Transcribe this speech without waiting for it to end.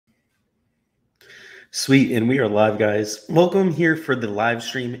Sweet, and we are live, guys. Welcome here for the live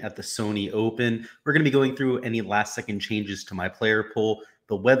stream at the Sony Open. We're going to be going through any last-second changes to my player pool,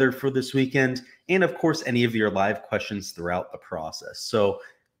 the weather for this weekend, and of course, any of your live questions throughout the process. So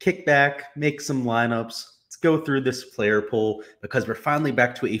kick back, make some lineups. Let's go through this player pool because we're finally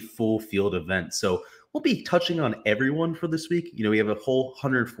back to a full field event. So we'll be touching on everyone for this week. We have a whole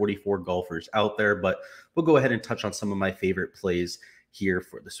 144 golfers out there, but we'll go ahead and touch on some of my favorite plays here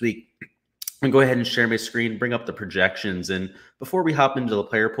for this week. I'm going to go ahead and share my screen, bring up the projections. And before we hop into the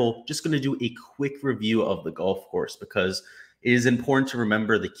player pool, just going to do a quick review of the golf course because it is important to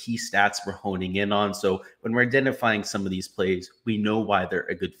remember the key stats we're honing in on. So when we're identifying some of these plays, we know why they're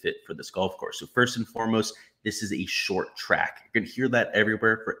a good fit for this golf course. So first and foremost, this is a short track. You're going to hear that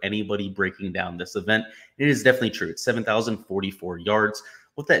everywhere for anybody breaking down this event. It is definitely true. It's 7,044 yards.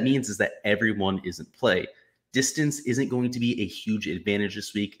 What that means is that everyone is in play. Distance isn't going to be a huge advantage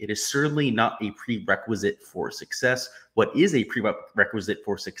this week. It is certainly not a prerequisite for success. What is a prerequisite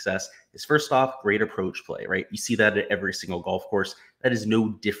for success is, first off, great approach play, right? You see that at every single golf course. That is no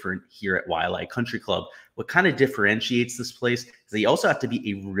different here at Waialae Country Club. What kind of differentiates this place is that you also have to be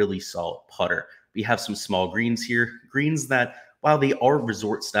a really solid putter. We have some small greens here, greens that, while they are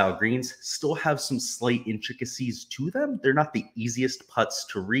resort-style greens, still have some slight intricacies to them. They're not the easiest putts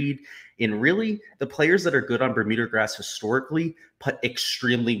to read. And really, the players that are good on Bermuda grass historically putt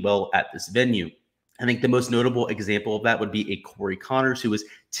extremely well at this venue. I think the most notable example of that would be a Corey Connors, who is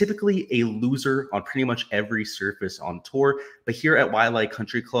typically a loser on pretty much every surface on tour. But here at Waialae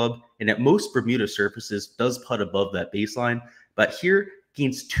Country Club and at most Bermuda surfaces does putt above that baseline. But here,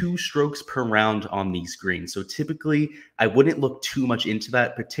 gains 2 strokes per round on these greens. So typically, I wouldn't look too much into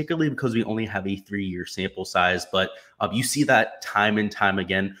that, particularly because we only have a 3-year sample size. But you see that time and time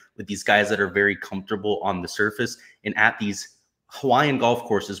again with these guys that are very comfortable on the surface and at these Hawaiian golf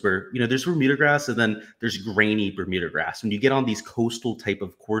courses where, there's Bermuda grass and then there's grainy Bermuda grass. When you get on these coastal type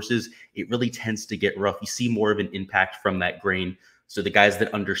of courses, it really tends to get rough. You see more of an impact from that grain. So the guys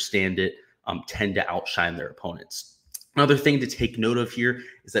that understand it tend to outshine their opponents. Another thing to take note of here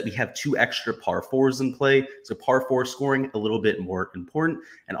is that we have 2 extra par 4s in play. So par 4 scoring a little bit more important,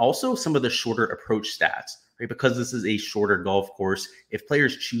 and also some of the shorter approach stats, right? Because this is a shorter golf course, if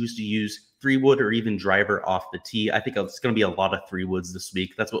players choose to use 3-wood or even driver off the tee, I think it's going to be a lot of 3-woods this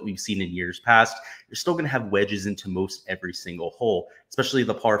week. That's what we've seen in years past. You're still going to have wedges into most every single hole, especially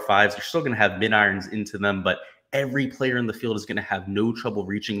the par 5s. You're still going to have mid-irons into them, but every player in the field is going to have no trouble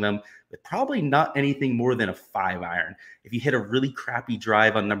reaching them with probably not anything more than a 5-iron. If you hit a really crappy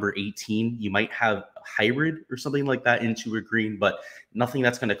drive on number 18, you might have a hybrid or something like that into a green, but nothing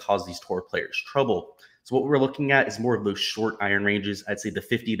that's going to cause these tour players trouble. So what we're looking at is more of those short iron ranges. I'd say the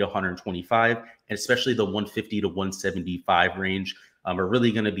 50 to 125, and especially the 150 to 175 range are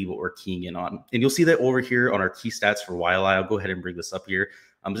really going to be what we're keying in on. And you'll see that over here on our key stats for Waialae. I'll go ahead and bring this up here.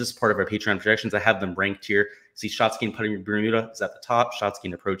 This is part of our Patreon projections. I have them ranked here. See, shots gained putting Bermuda is at the top, shots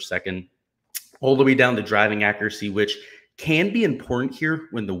gained approach second, all the way down to driving accuracy, which can be important here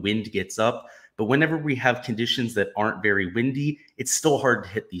when the wind gets up. But whenever we have conditions that aren't very windy, it's still hard to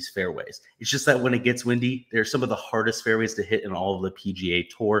hit these fairways. It's just that when it gets windy, they're some of the hardest fairways to hit in all of the PGA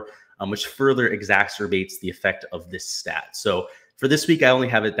Tour, which further exacerbates the effect of this stat. So for this week, I only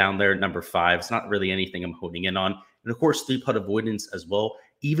have it down there at number 5. It's not really anything I'm honing in on. And of course, 3-putt avoidance as well.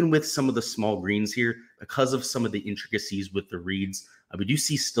 Even with some of the small greens here, because of some of the intricacies with the reeds, we do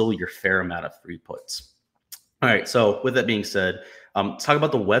see still your fair amount of 3-putts. All right, so with that being said, let's talk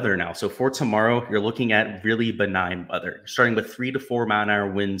about the weather now. So for tomorrow, you're looking at really benign weather. You're starting with 3 to 4 mile-an-hour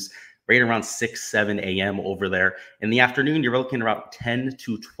winds, right around 6, 7 a.m. over there. In the afternoon, you're looking around 10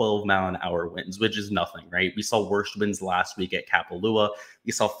 to 12 mile-an-hour winds, which is nothing, right? We saw worst winds last week at Kapalua.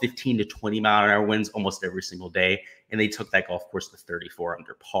 We saw 15 to 20 mile-an-hour winds almost every single day, and they took that golf course to 34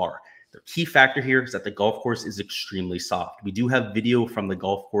 under par. The key factor here is that the golf course is extremely soft. We do have video from the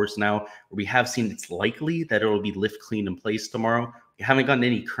golf course now where we have seen it's likely that it will be lift clean in place tomorrow. We haven't gotten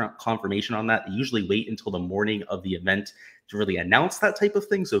any confirmation on that. They usually wait until the morning of the event to really announce that type of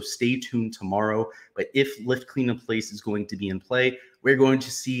thing. So stay tuned tomorrow. But if lift clean in place is going to be in play, we're going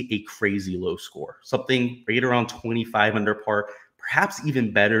to see a crazy low score, something right around 25 under par, perhaps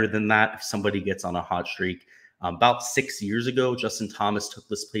even better than that if somebody gets on a hot streak. About 6 years ago, Justin Thomas took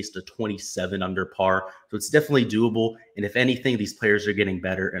this place to 27 under par. So it's definitely doable. And if anything, these players are getting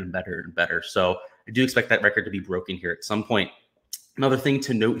better and better and better. So I do expect that record to be broken here at some point. Another thing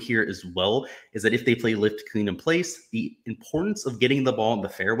to note here as well is that if they play lift clean in place, the importance of getting the ball in the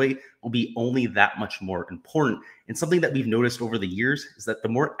fairway will be only that much more important. And something that we've noticed over the years is that the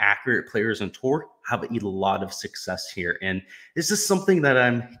more accurate players on tour have a lot of success here. And this is something that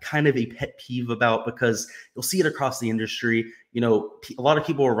I'm kind of a pet peeve about, because you'll see it across the industry. A lot of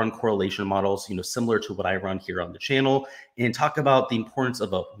people will run correlation models, similar to what I run here on the channel, and talk about the importance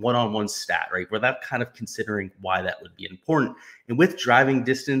of a one-on-one stat, right? Where that kind of considering why that would be important. And with driving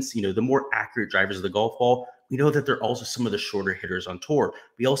distance, the more accurate drivers of the golf ball, we know that they're also some of the shorter hitters on tour.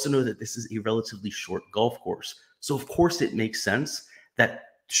 We also know that this is a relatively short golf course. So of course it makes sense that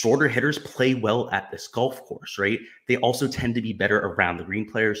shorter hitters play well at this golf course, right? They also tend to be better around the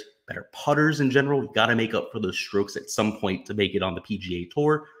green players, better putters in general. You got to make up for those strokes at some point to make it on the PGA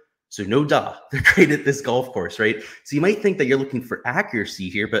Tour. So no duh, they're great at this golf course, right? So you might think that you're looking for accuracy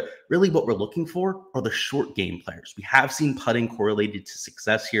here, but really what we're looking for are the short game players. We have seen putting correlated to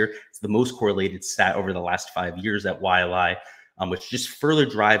success here. It's the most correlated stat over the last 5 years at Waialae, which just further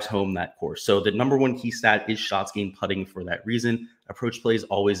drives home that course. So the number one key stat is shots gained putting for that reason. Approach play is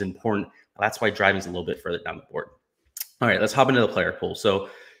always important. That's why driving is a little bit further down the board. All right, let's hop into the player pool. So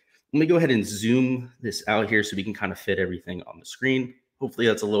let me go ahead and zoom this out here so we can kind of fit everything on the screen. Hopefully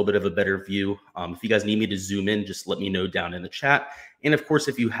that's a little bit of a better view. If you guys need me to zoom in, just let me know down in the chat. And of course,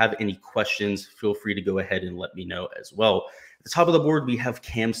 if you have any questions, feel free to go ahead and let me know as well. At the top of the board, we have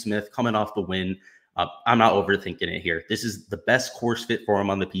Cam Smith coming off the win. I'm not overthinking it here. This is the best course fit for him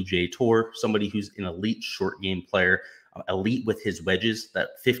on the PGA Tour. Somebody who's an elite short game player, elite with his wedges, that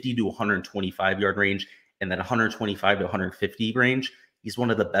 50 to 125 yard range, and then 125 to 150 range. He's one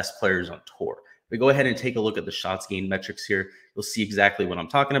of the best players on tour. We go ahead and take a look at the shots gained metrics here. You'll see exactly what I'm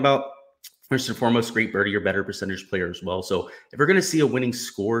talking about. First and foremost, great birdie or better percentage player as well. So if we're going to see a winning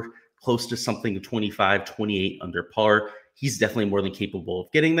score close to something 25, 28 under par, he's definitely more than capable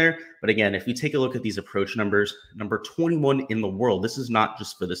of getting there. But again, if you take a look at these approach numbers, number 21 in the world, this is not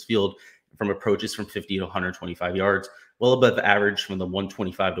just for this field, from approaches from 50 to 125 yards, well above average from the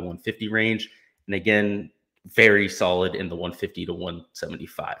 125 to 150 range. And again, very solid in the 150 to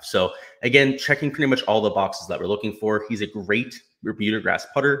 175. So again, checking pretty much all the boxes that we're looking for. He's a great Bermuda grass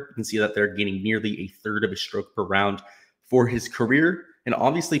putter. You can see that they're gaining nearly a third of a stroke per round for his career, and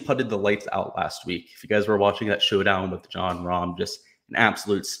obviously putted the lights out last week. If you guys were watching that showdown with John Rahm, just an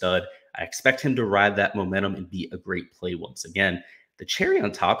absolute stud. I expect him to ride that momentum and be a great play once again. The cherry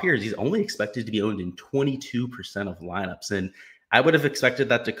on top here is he's only expected to be owned in 22% of lineups, and I would have expected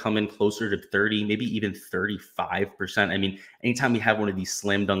that to come in closer to 30, maybe even 35%. I mean, anytime we have one of these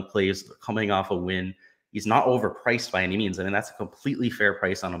slam dunk plays coming off a win, he's not overpriced by any means. I mean, that's a completely fair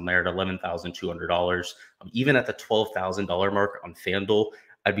price on him there at $11,200. Even at the $12,000 mark on FanDuel,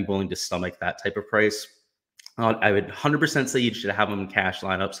 I'd be willing to stomach that type of price. I would 100% say you should have him in cash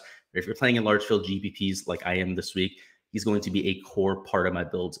lineups. If you're playing in large field GPPs like I am this week, he's going to be a core part of my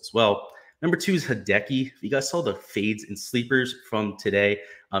builds as well. Number 2 is Hideki. If you guys saw the fades and sleepers from today,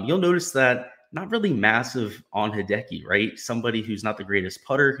 you'll notice that not really massive on Hideki, right? Somebody who's not the greatest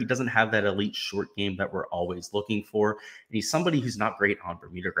putter. He doesn't have that elite short game that we're always looking for. And he's somebody who's not great on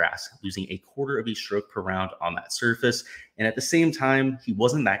Bermuda grass, losing a quarter of a stroke per round on that surface. And at the same time, he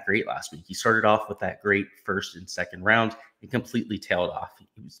wasn't that great last week. He started off with that great first and second round and completely tailed off.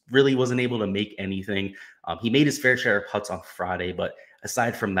 He really wasn't able to make anything. He made his fair share of putts on Friday, but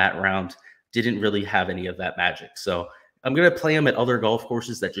aside from that round, didn't really have any of that magic. So I'm going to play him at other golf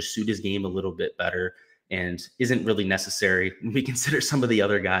courses that just suit his game a little bit better and isn't really necessary when we consider some of the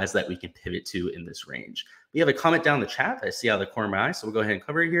other guys that we can pivot to in this range. We have a comment down in the chat. I see out of the corner of my eye, so we'll go ahead and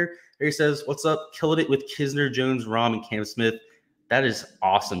cover it here. He says, "What's up? Killed it with Kisner, Jones, Rahm, and Cam Smith." That is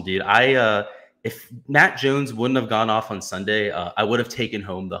awesome, dude. If Matt Jones wouldn't have gone off on Sunday, I would have taken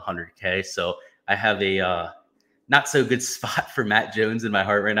home the 100K. So I have a not so good spot for Matt Jones in my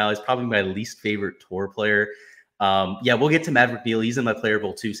heart right now. He's probably my least favorite tour player. Yeah, we'll get to Maverick Beal. He's in my player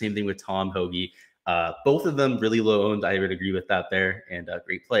pool too. Same thing with Tom Hoge. Both of them really low owned. I would agree with that there, and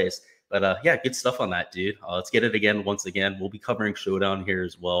great plays. But yeah, good stuff on that, dude. Let's get it again. Once again, we'll be covering Showdown here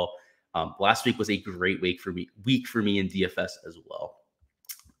as well. Last week was a great week for me in DFS as well.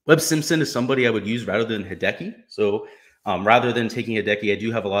 Webb Simpson is somebody I would use rather than Hideki. So rather than taking Hideki, I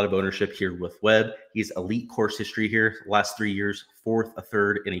do have a lot of ownership here with Webb. He's elite course history here. Last 3 years, 4th, a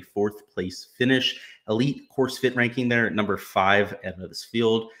 3rd, and a 4th place finish. Elite course fit ranking there at number 5 out of this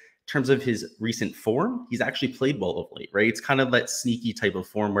field. In terms of his recent form, he's actually played well of late, right? It's kind of that sneaky type of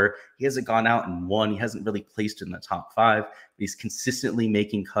form where he hasn't gone out and won. He hasn't really placed in the top 5. But he's consistently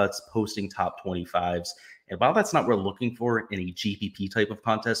making cuts, posting top 25s. And while that's not what we're looking for in a GPP type of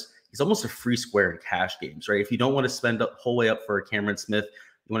contest, he's almost a free square in cash games, right? If you don't want to spend the whole way up for a Cameron Smith,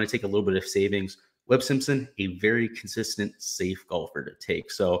 you want to take a little bit of savings. Webb Simpson, a very consistent, safe golfer to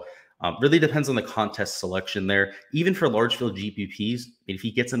take. So Really depends on the contest selection there. Even for large field GPPs, if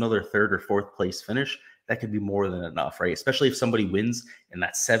he gets another third or fourth place finish, that could be more than enough, right? Especially if somebody wins in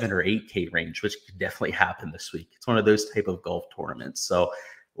that 7 or 8K range, which could definitely happen this week. It's one of those type of golf tournaments. So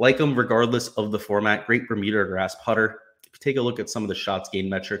like him regardless of the format. Great Bermuda grass putter. If you take a look at some of the shots gained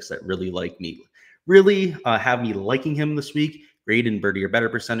metrics that really have me liking him this week. Great in birdie or better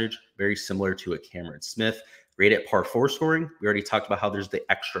percentage, very similar to a Cameron Smith. Great at par 4 scoring. We already talked about how there's the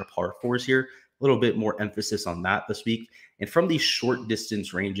extra par 4s here. A little bit more emphasis on that this week. And from these short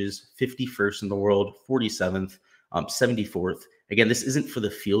distance ranges, 51st in the world, 47th, 74th. Again, this isn't for the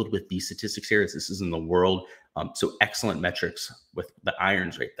field with these statistics here. This is in the world. So excellent metrics with the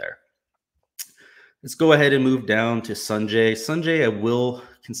irons right there. Let's go ahead and move down to Sanjay. Sanjay, I will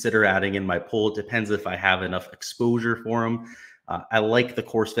consider adding in my poll. It depends if I have enough exposure for him. I like the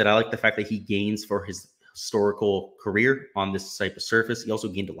course fit. I like the fact that he gains for his historical career on this type of surface. He also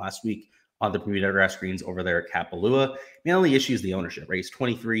gained it last week on the Bermuda grass greens over there at Kapalua. The only issue is the ownership, right? He's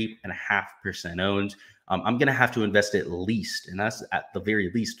 23.5% owned. I'm going to have to invest at least, and that's at the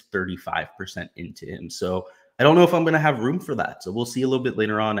very least 35% into him. So I don't know if I'm going to have room for that. So we'll see a little bit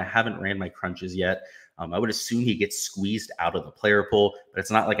later on. I haven't ran my crunches yet. I would assume he gets squeezed out of the player pool, but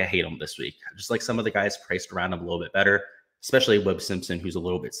it's not like I hate him this week. Just like some of the guys priced around him a little bit better, especially Webb Simpson, who's a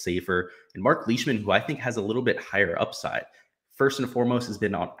little bit safer, and Mark Leishman, who I think has a little bit higher upside. First and foremost, has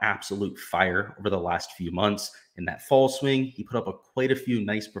been on absolute fire over the last few months. In that fall swing, he put up quite a few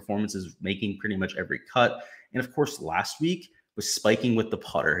nice performances, making pretty much every cut. And of course, last week was spiking with the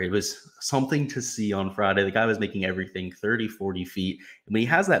putter. It was something to see on Friday. The guy was making everything 30, 40 feet. And when he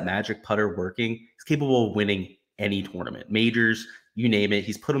has that magic putter working, he's capable of winning any tournament, majors, you name it.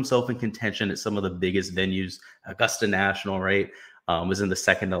 He's put himself in contention at some of the biggest venues. Augusta National, right? Was in the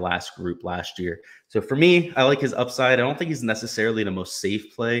second to last group last year. So for me, I like his upside. I don't think he's necessarily the most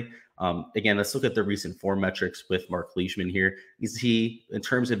safe play. Again, let's look at the recent form metrics with Mark Leishman here. He, in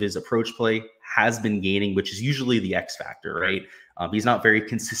terms of his approach play, has been gaining, which is usually the X factor, right? He's not very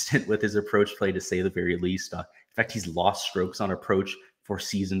consistent with his approach play, to say the very least. In fact, he's lost strokes on approach for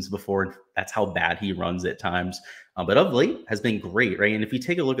seasons before, and that's how bad he runs at times. But of late has been great, right? And if you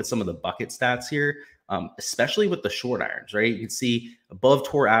take a look at some of the bucket stats here, especially with the short irons, right? You can see above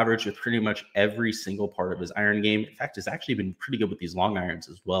tour average with pretty much every single part of his iron game. In fact, it's actually been pretty good with these long irons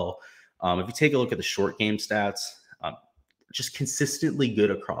as well. If you take a look at the short game stats, just consistently good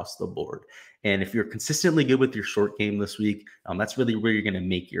across the board. And if you're consistently good with your short game this week, that's really where you're going to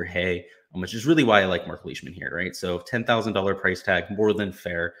make your hay, which is really why I like Mark Leishman here, right? So $10,000 price tag, more than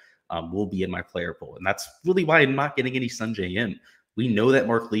fair, will be in my player pool. And that's really why I'm not getting any Sanjay in. We know that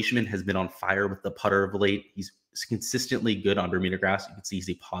Mark Leishman has been on fire with the putter of late. He's consistently good on Bermuda grass. You can see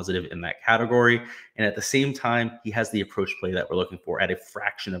he's positive in that category. And at the same time, he has the approach play that we're looking for at a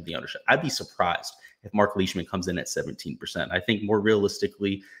fraction of the ownership. I'd be surprised if Mark Leishman comes in at 17%. I think more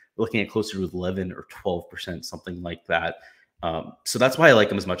realistically, looking at closer to 11 or 12%, something like that. So that's why I like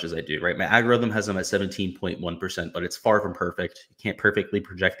him as much as I do, right? My algorithm has him at 17.1%, but it's far from perfect. You can't perfectly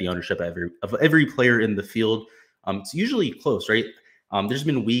project the ownership of every player in the field. It's usually close, right? There's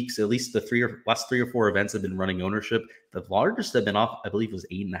been weeks, at least the last three or four events have been running ownership. The largest have been off, I believe, was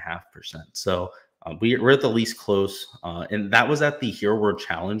 8.5%. So we're at the least close. And that was at the Hero World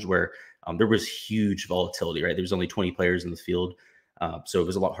Challenge where there was huge volatility, right? There was only 20 players in the field. So it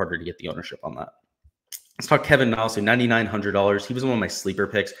was a lot harder to get the ownership on that. Let's talk Kevin Na. So $9,900. He was one of my sleeper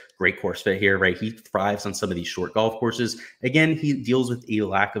picks. Great course fit here, right? He thrives on some of these short golf courses. Again, he deals with a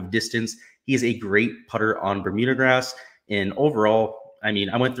lack of distance. He is a great putter on Bermuda grass. And overall, I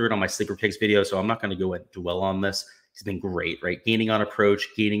mean, I went through it on my sleeper picks video, so I'm not going to go and dwell on this. He's been great, right? Gaining on approach,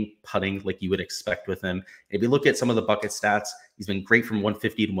 gaining putting like you would expect with him. If you look at some of the bucket stats, he's been great from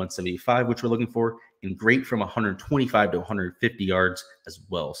 150 to 175, which we're looking for, and great from 125 to 150 yards as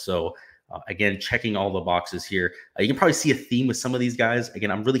well. So again, checking all the boxes here. You can probably see a theme with some of these guys.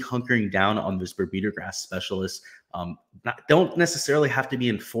 Again, I'm really hunkering down on this Bermuda grass specialist. Don't necessarily have to be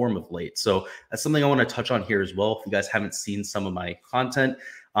in form of late. So that's something I want to touch on here as well. If you guys haven't seen some of my content,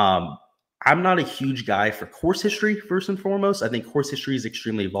 I'm not a huge guy for course history, first and foremost. I think course history is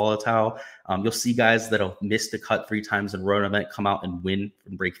extremely volatile. You'll see guys that'll miss the cut 3 times in a row event come out and win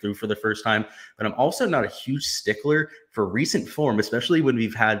and break through for the first time. But I'm also not a huge stickler for recent form, especially when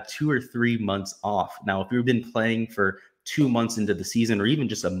we've had 2 or 3 months off. Now, if you've been playing for 2 months into the season or even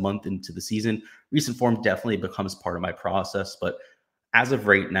just a month into the season, recent form definitely becomes part of my process. But as of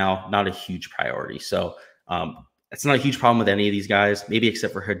right now, not a huge priority. So it's not a huge problem with any of these guys, maybe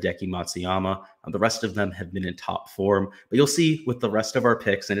except for Hideki Matsuyama. The rest of them have been in top form. But you'll see with the rest of our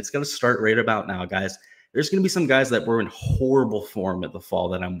picks, and it's going to start right about now, guys. there's going to be some guys that were in horrible form at the fall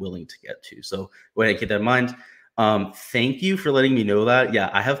that I'm willing to get to. So go ahead and keep that in mind. Thank you for letting me know that. Yeah,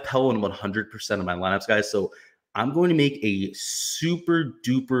 I have Pell in 100% of my lineups, guys. So I'm going to make a super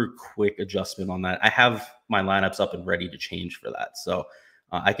duper quick adjustment on that. I have my lineups up and ready to change for that. So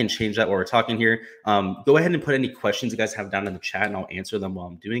I can change that while we're talking here. Go ahead and put any questions you guys have down in the chat, and I'll answer them while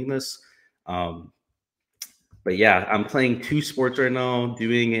I'm doing this. But yeah, I'm playing 2 sports right now,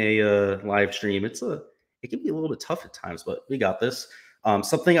 doing a live stream. It can be a little bit tough at times, but we got this.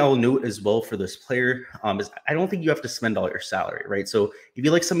 Something I will note as well for this player is I don't think you have to spend all your salary, right? So if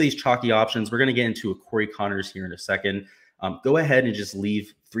you like some of these chalky options, we're going to get into a Corey Connors here in a second. Go ahead and just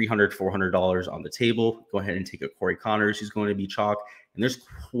leave $300, $400 on the table. Go ahead and take a Corey Connors who's going to be chalk. And there's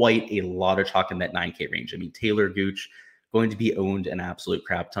quite a lot of chalk in that 9K range. I mean, Taylor Gooch going to be owned an absolute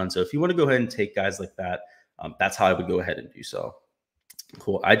crap ton. So if you want to go ahead and take guys like that, that's how I would go ahead and do so.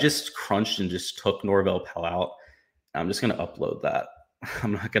 Cool. I just crunched and just took Norvell Pell out. I'm just going to upload that.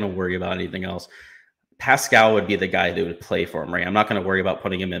 I'm not going to worry about anything else. Pascal would be the guy that would play for him, right? I'm not going to worry about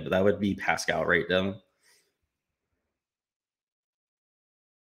putting him in, but that would be Pascal right now.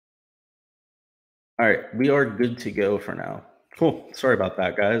 All right, we are good to go for now. Cool. Sorry about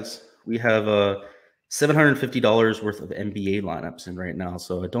that, guys. We have $750 worth of NBA lineups in right now,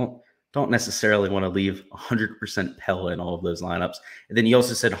 so I don't necessarily want to leave 100% Pell in all of those lineups. And then you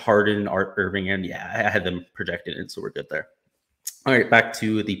also said Harden, Art Irving, and yeah, I had them projected in, so we're good there. All right, back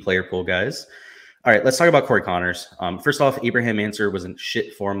to the player pool, guys. All right, let's talk about Corey Connors. First off, Abraham Answer was in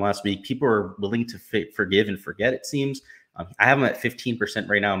shit form last week. People are willing to forgive and forget, it seems. I have him at 15%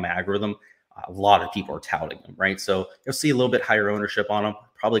 right now in my algorithm. A lot of people are touting him, right? So you'll see a little bit higher ownership on him,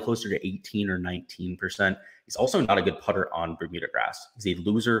 probably closer to 18 or 19%. He's also not a good putter on Bermuda grass. He's a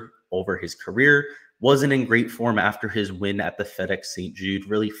loser over his career, wasn't in great form after his win at the FedEx St. Jude,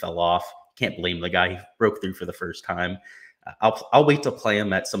 really fell off. Can't blame the guy. He broke through for the first time. I'll wait to play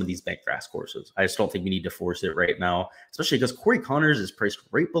him at some of these bank grass courses. I just don't think we need to force it right now, especially because Corey Connors is priced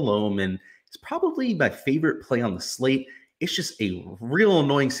right below him, and it's probably my favorite play on the slate. It's just a real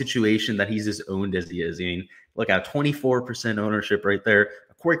annoying situation that he's as owned as he is. I mean, look at 24% ownership right there.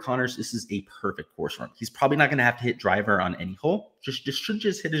 Corey Connors, this is a perfect course for him. He's probably not going to have to hit driver on any hole. Should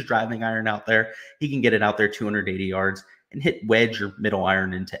just hit his driving iron out there. He can get it out there 280 yards and hit wedge or middle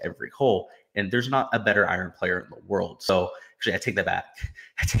iron into every hole. And there's not a better iron player in the world. So actually, I take that back.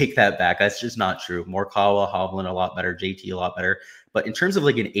 I take that back. That's just not true. Morikawa, Hovland a lot better, JT a lot better. But in terms of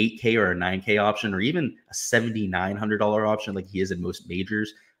like an 8K or a 9K option, or even a $7,900 option like he is in most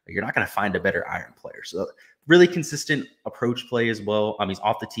majors, you're not going to find a better iron player. So really consistent approach play as well. He's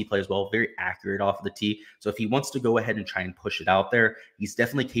off the tee play as well, very accurate off the tee. So if he wants to go ahead and try and push it out there, he's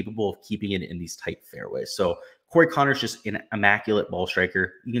definitely capable of keeping it in these tight fairways. So Corey Connors just an immaculate ball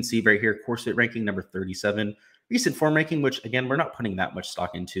striker. You can see right here, course fit ranking number 37. Recent form ranking, which again, we're not putting that much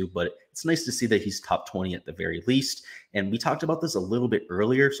stock into, but it's nice to see that he's top 20 at the very least. And we talked about this a little bit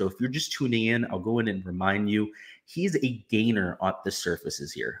earlier. So if you're just tuning in, I'll go in and remind you, he's a gainer on the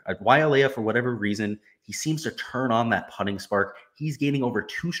surfaces here. At Waialae, for whatever reason, he seems to turn on that putting spark. He's gaining over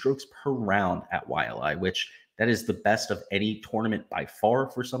 2 strokes per round at Waialae, which that is the best of any tournament by far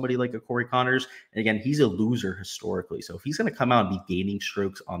for somebody like a Corey Connors. And again, he's a loser historically. So if he's going to come out and be gaining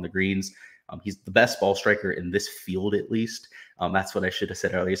strokes on the greens, he's the best ball striker in this field, at least. That's what I should have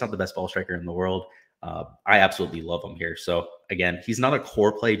said earlier. He's not the best ball striker in the world. I absolutely love him here. So again, he's not a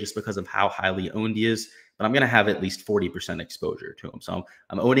core play just because of how highly owned he is, but I'm going to have at least 40% exposure to him. So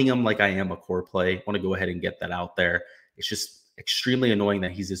I'm owning him like I am a core play. I want to go ahead and get that out there. It's just extremely annoying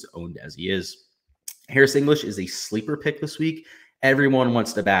that he's as owned as he is. Harris English is a sleeper pick this week. Everyone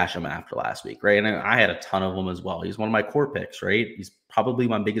wants to bash him after last week, right? And I had a ton of them as well. He's one of my core picks, right? He's probably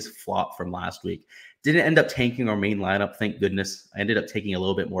my biggest flop from last week. Didn't end up tanking our main lineup, thank goodness. I ended up taking a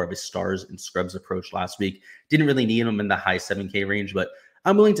little bit more of his stars and scrubs approach last week. Didn't really need him in the high 7K range, but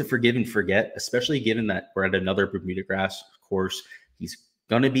I'm willing to forgive and forget, especially given that we're at another Bermuda grass course. He's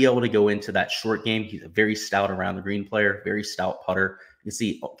going to be able to go into that short game. He's a very stout around the green player, very stout putter. You can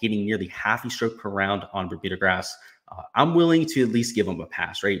see getting nearly half a stroke per round on Bermuda grass. I'm willing to at least give him a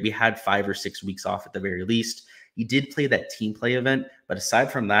pass, right? We had 5 or 6 weeks off at the very least. He did play that team play event, but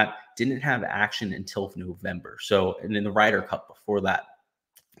aside from that, didn't have action until November. So, and in the Ryder Cup before that.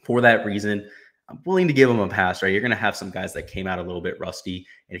 For that reason, I'm willing to give him a pass, right? You're going to have some guys that came out a little bit rusty.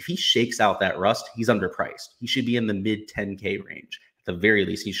 And if he shakes out that rust, he's underpriced. He should be in the mid 10K range. At the very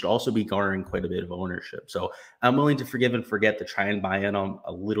least, he should also be garnering quite a bit of ownership. So I'm willing to forgive and forget to try and buy in on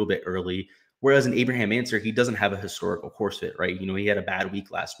a little bit early. Whereas in Abraham Answer, he doesn't have a historical course fit, right? You know, he had a bad week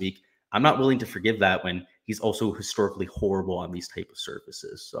last week. I'm not willing to forgive that when he's also historically horrible on these type of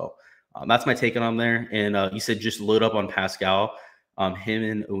surfaces. So That's my take on him there. And you said just load up on Pascal. Him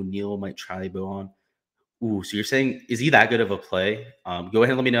and O'Neal might try to go on. Ooh, so you're saying, is he that good of a play? Go ahead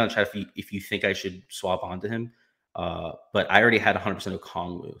and let me know in chat if you think I should swap onto him. But I already had 100% of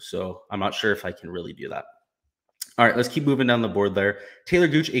Kongwu, so I'm not sure if I can really do that. All right, let's keep moving down the board there. Taylor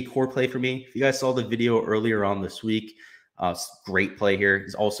Gooch, a core play for me. If you guys saw the video earlier on this week, great play here.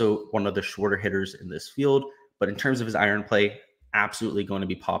 He's also one of the shorter hitters in this field, but in terms of his iron play, absolutely going to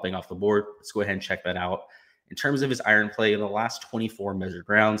be popping off the board. Let's go ahead and check that out. In terms of his iron play, in the last 24 measured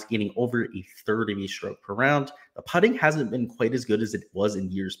rounds, gaining over a third of each stroke per round. The putting hasn't been quite as good as it was in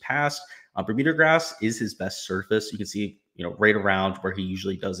years past. Bermuda grass is his best surface. You can see, right around where he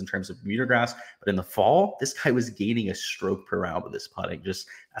usually does in terms of Bermuda grass. But in the fall, this guy was gaining a stroke per round with this putting. That's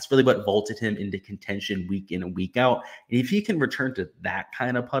really what vaulted him into contention week in and week out. And if he can return to that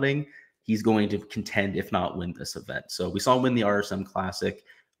kind of putting, he's going to contend, if not win this event. So we saw him win the RSM Classic.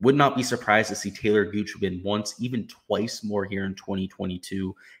 Would not be surprised to see Taylor Gooch win once, even twice more here in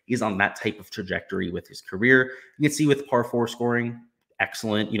 2022. He's on that type of trajectory with his career. You can see with par 4 scoring,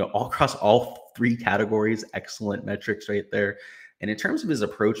 excellent, all across all 3 categories, excellent metrics right there. And in terms of his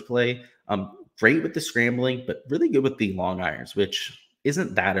approach play, great with the scrambling, but really good with the long irons, which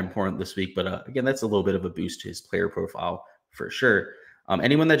isn't that important this week. But again, that's a little bit of a boost to his player profile for sure.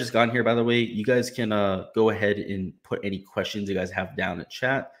 Anyone that just got in here, by the way, you guys can go ahead and put any questions you guys have down in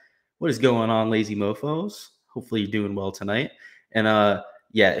chat. What is going on, lazy mofos? Hopefully you're doing well tonight. And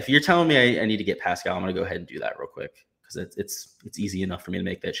yeah, if you're telling me I need to get Pascal, I'm going to go ahead and do that real quick because it's easy enough for me to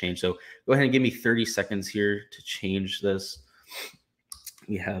make that change. So go ahead and give me 30 seconds here to change this.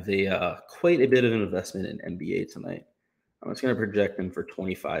 We have quite a bit of an investment in NBA tonight. I'm just going to project him for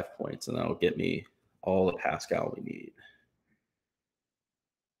 25 points, and that'll get me all the Pascal we need.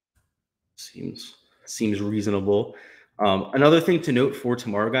 Seems reasonable. Another thing to note for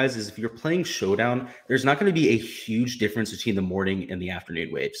tomorrow, guys, is if you're playing Showdown, there's not going to be a huge difference between the morning and the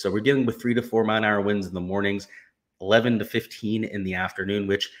afternoon wave. So we're dealing with 3 to 4 mile-an-hour winds in the mornings, 11 to 15 in the afternoon,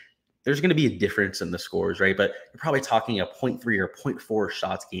 which there's going to be a difference in the scores, right? But you're probably talking a 0.3 or 0.4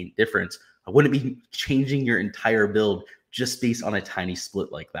 shots gained difference. I wouldn't be changing your entire build just based on a tiny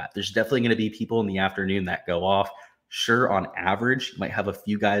split like that. There's definitely going to be people in the afternoon that go off. Sure, on average, you might have a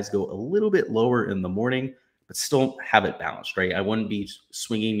few guys go a little bit lower in the morning, but still have it balanced, right? I wouldn't be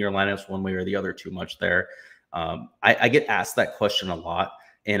swinging your lineups one way or the other too much there. I get asked that question a lot,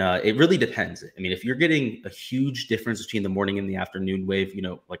 and it really depends. I mean, if you're getting a huge difference between the morning and the afternoon wave,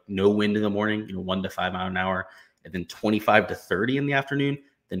 like no wind in the morning, 1 to 5 mile an hour, and then 25 to 30 in the afternoon,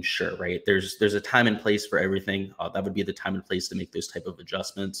 then sure, right? There's a time and place for everything. That would be the time and place to make those type of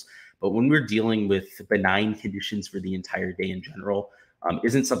adjustments. But when we're dealing with benign conditions for the entire day in general,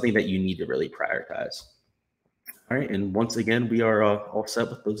 isn't something that you need to really prioritize. All right, and once again, we are all set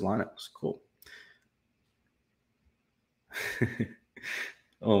with those lineups. Cool.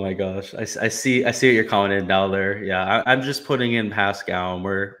 Oh my gosh, I see what you're commenting down there. Yeah, I'm just putting in Pascal, and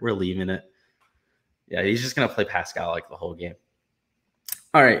we're leaving it. Yeah, he's just gonna play Pascal like the whole game.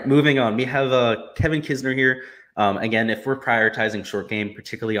 All right, moving on. We have Kevin Kisner here. Again, if we're prioritizing short game,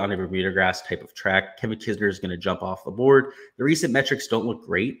 particularly on a Bermuda grass type of track, Kevin Kisner is going to jump off the board. The recent metrics don't look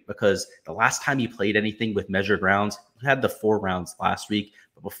great because the last time he played anything with measured rounds, he had the 4 rounds last week.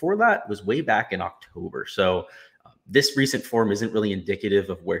 But before that was way back in October. So this recent form isn't really indicative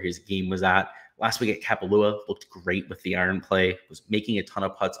of where his game was at. Last week at Kapalua, looked great with the iron play, was making a ton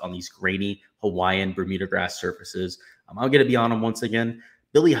of putts on these grainy Hawaiian Bermuda grass surfaces. I'm going to be on him once again.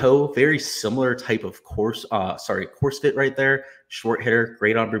 Billy Ho, very similar type of course fit right there. Short hitter,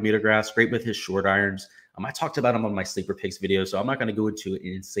 great on Bermuda grass, great with his short irons. I talked about him on my sleeper picks video, so I'm not going to go into an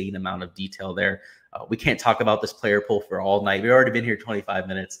insane amount of detail there. We can't talk about this player pool for all night. We've already been here 25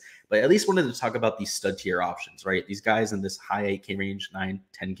 minutes, but at least wanted to talk about these stud tier options, right? These guys in this high 8K range, 9,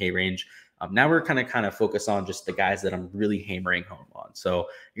 10K range. Now we're kind of focus on just the guys that I'm really hammering home on. So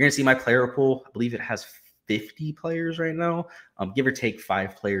you're going to see my player pool. I believe it has 50 players right now, give or take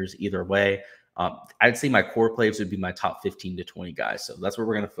 5 players either way. I'd say my core plays would be my top 15 to 20 guys. So that's what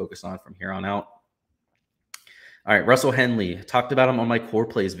we're going to focus on from here on out. All right, Russell Henley. Talked about him on my core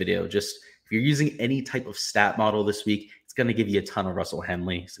plays video. Just if you're using any type of stat model this week, it's going to give you a ton of Russell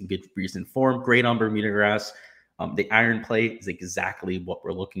Henley. Some good recent form, great on Bermuda grass. The iron play is exactly what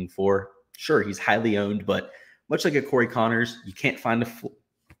we're looking for. Sure, he's highly owned, but much like a Corey Connors, you can't find a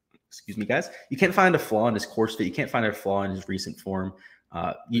excuse me, guys. You can't find a flaw in his course fit. You can't find a flaw in his recent form.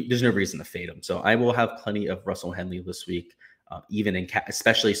 There's no reason to fade him. So I will have plenty of Russell Henley this week, even in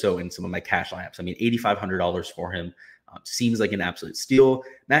especially so in some of my cash lineups. I mean, $8,500 for him seems like an absolute steal.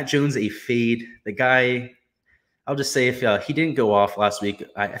 Matt Jones, a fade. The guy, I'll just say if he didn't go off last week,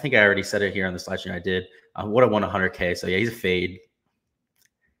 I think I already said it here on this live stream. I did. Would have won 100K. So yeah, he's a fade.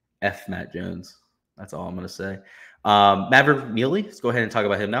 F Matt Jones. That's all I'm going to say. Maverick Mealy, let's go ahead and talk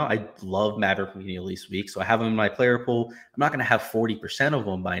about him now. I love Maverick Mealy this week. So I have him in my player pool. I'm not going to have 40% of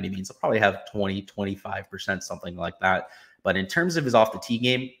them by any means. I'll probably have 20, 25%, something like that. But in terms of his off the tee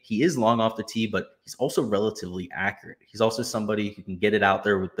game, he is long off the tee, but he's also relatively accurate. He's also somebody who can get it out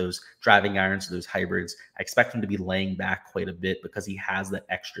there with those driving irons, those hybrids. I expect him to be laying back quite a bit because he has that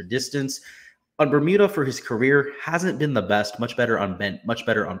extra distance. On Bermuda for his career, hasn't been the best. Much better on bent, much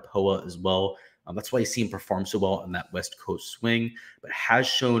better on POA as well. That's why you see him perform so well on that West Coast swing, but has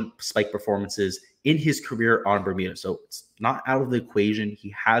shown spike performances in his career on Bermuda. So it's not out of the equation.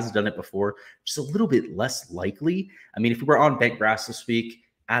 He has done it before, just a little bit less likely. I mean, if we were on bent grass this week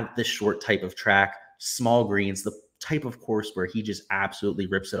at this short type of track, small greens, the type of course where he just absolutely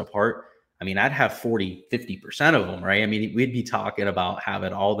rips it apart, I mean, I'd have 40, 50% of them, right? I mean, we'd be talking about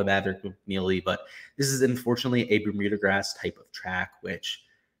having all the Maverick Mealy, but this is unfortunately a Bermuda grass type of track, which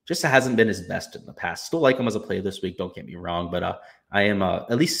just hasn't been his best in the past. Still like him as a play this week, don't get me wrong, but I am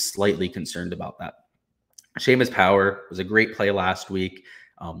at least slightly concerned about that. Seamus Power was a great play last week,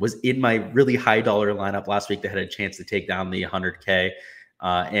 was in my really high dollar lineup last week that had a chance to take down the 100K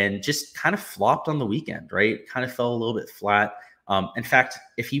and just kind of flopped on the weekend, right? Kind of fell a little bit flat. In fact,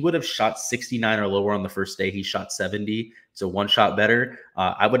 if he would have shot 69 or lower on the first day, he shot 70, so one shot better.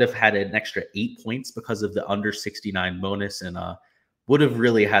 I would have had an extra 8 points because of the under 69 bonus and would have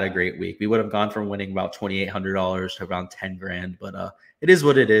really had a great week. We would have gone from winning about $2,800 to around 10 grand, but it is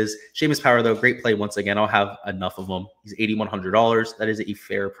what it is. Seamus Power, though, great play once again. I'll have enough of them. He's $8,100. That is a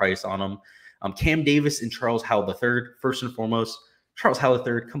fair price on him. Cam Davis and Charles Howell III, first and foremost. Charles Howell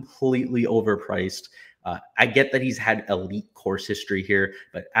III, completely overpriced. I get that he's had elite course history here,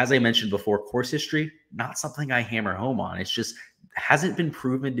 but as I mentioned before, course history, not something I hammer home on. It's just hasn't been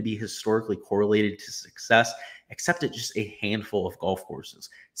proven to be historically correlated to success, except at just a handful of golf courses.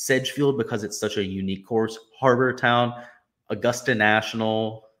 Sedgefield, because it's such a unique course, Harbor Town, Augusta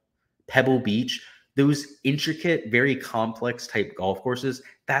National, Pebble Beach, those intricate, very complex type golf courses,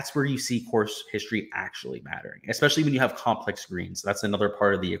 that's where you see course history actually mattering, especially when you have complex greens. That's another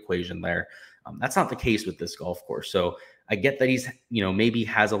part of the equation there. That's not the case with this golf course. So I get that he's, maybe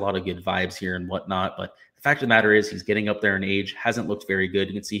has a lot of good vibes here and whatnot, but the fact of the matter is he's getting up there in age, hasn't looked very good.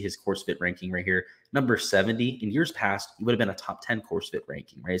 You can see his course fit ranking right here. Number 70. In years past, he would have been a top 10 course fit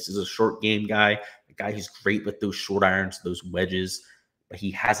ranking, right? This is a short game guy, a guy who's great with those short irons, those wedges, but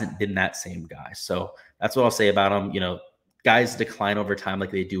he hasn't been that same guy. So that's what I'll say about him. Guys decline over time like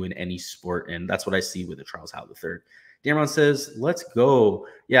they do in any sport, and that's what I see with the Charles Howell III. Dameron says, let's go.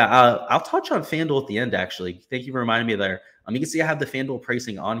 Yeah, I'll touch on FanDuel at the end, actually. Thank you for reminding me there. You can see I have the FanDuel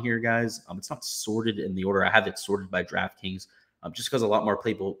pricing on here, guys. It's not sorted in the order. I have it sorted by DraftKings just because a lot more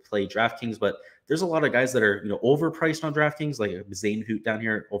people play DraftKings, but there's a lot of guys that are overpriced on DraftKings, like Zane Hoot down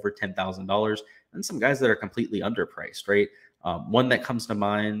here, over $10,000, and some guys that are completely underpriced, right? One that comes to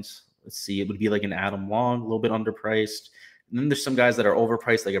mind, let's see, it would be like an Adam Long, a little bit underpriced. And then there's some guys that are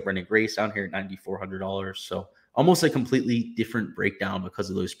overpriced, like a Brendan Grace down here at $9,400. So almost a completely different breakdown because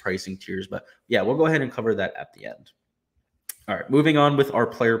of those pricing tiers. But yeah, we'll go ahead and cover that at the end. All right, moving on with our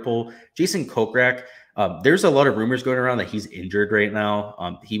player pool. Jason Kokrak, there's a lot of rumors going around that he's injured right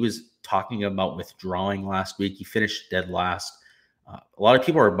now. He was talking about withdrawing last week. He finished dead last. A lot of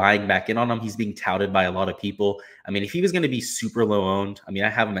people are buying back in on him. He's being touted by a lot of people. I mean, if he was going to be super low owned, I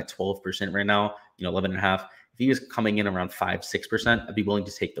have him at 12% right now, 11.5. If he was coming in around 5-6%, I'd be willing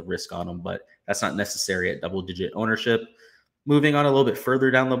to take the risk on him, but that's not necessary at double-digit ownership. Moving on a little bit further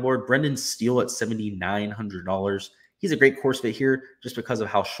down the board, Brendan Steele at $7,900. He's a great course fit here just because of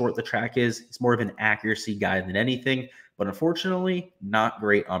how short the track is. He's more of an accuracy guy than anything, but unfortunately, not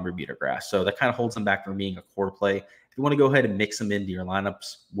great on Bermuda grass. So that kind of holds him back from being a core play. If you want to go ahead and mix him into your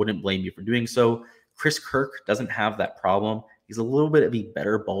lineups, wouldn't blame you for doing so. Chris Kirk doesn't have that problem. He's a little bit of a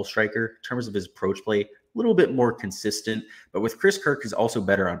better ball striker in terms of his approach play, a little bit more consistent. But with Chris Kirk, he's also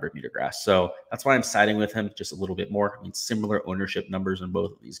better on Bermuda grass. So that's why I'm siding with him just a little bit more. Similar ownership numbers on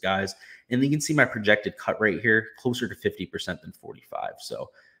both of these guys. And you can see my projected cut rate here, closer to 50% than 45. So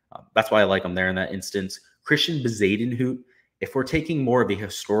that's why I like him there in that instance. Christian Bezadenhout, if we're taking more of a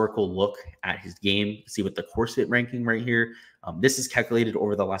historical look at his game, see what the course fit ranking right here. This is calculated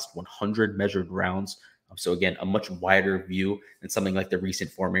over the last 100 measured rounds. So again, a much wider view than something like the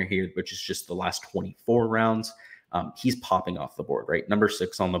recent format here, which is just the last 24 rounds. He's popping off the board, right? Number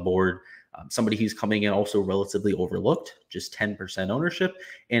 6 on the board. Somebody who's coming in also relatively overlooked, just 10% ownership.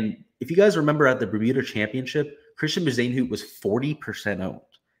 And if you guys remember at the Bermuda Championship, Christian Bezadenhout was 40% owned.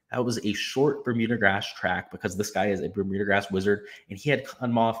 That was a short Bermuda grass track because this guy is a Bermuda grass wizard, and he had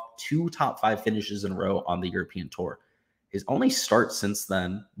come off 2 top 5 finishes in a row on the European Tour. His only start since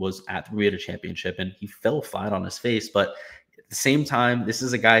then was at the Bermuda Championship, and he fell flat on his face. But at the same time, this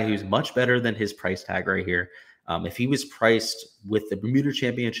is a guy who's much better than his price tag right here. If he was priced with the Bermuda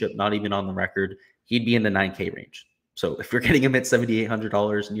Championship not even on the record, he'd be in the 9K range. So if you're getting him at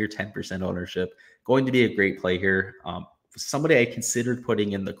 $7,800 near 10% ownership, going to be a great play here. Somebody I considered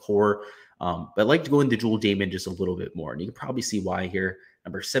putting in the core, but I'd like to go into Joel Damon just a little bit more. And you can probably see why here.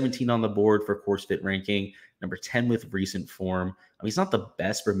 Number 17 on the board for course fit ranking, number 10 with recent form. I mean, he's not the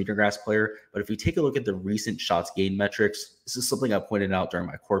best Bermuda grass player, but if we take a look at the recent shots gained metrics, this is something I pointed out during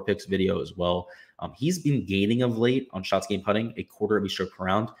my core picks video as well. He's been gaining of late on shots gained putting, a quarter of a stroke per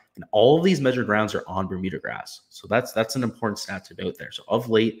round, and all of these measured rounds are on Bermuda grass. So that's an important stat to note there. So of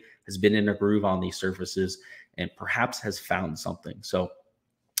late has been in a groove on these surfaces and perhaps has found something. So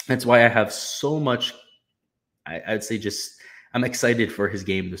that's why I have so much, I'd say just, I'm excited for his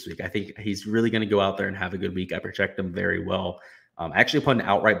game this week. I think he's really going to go out there and have a good week. I project him very well. I actually put an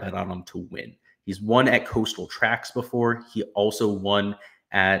outright bet on him to win. He's won at coastal tracks before. He also won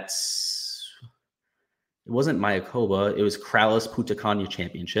at, it wasn't Mayakoba, it was Kralis Putakania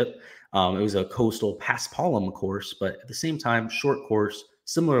Championship. It was a coastal Paspalum course, but at the same time, short course,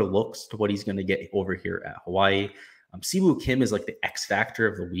 similar looks to what he's going to get over here at Hawaii. Siwoo Kim is like the X factor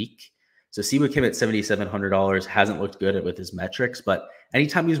of the week. So Siwoo Kim at $7,700 hasn't looked good with his metrics, but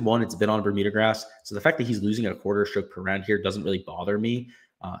anytime he's won, it's been on Bermuda grass. So the fact that he's losing a quarter stroke per round here doesn't really bother me.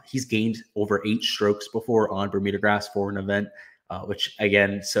 He's gained over 8 strokes before on Bermuda grass for an event, which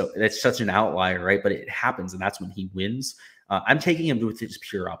again, so that's such an outlier, right? But it happens, and that's when he wins. I'm taking him with his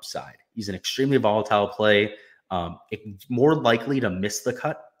pure upside. He's an extremely volatile play. More likely to miss the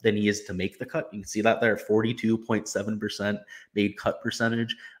cut than he is to make the cut. You can see that there, 42.7% made cut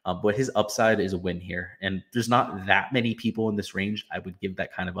percentage. But his upside is a win here. And there's not that many people in this range I would give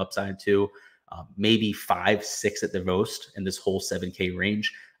that kind of upside to. Maybe 5, 6 at the most in this whole 7K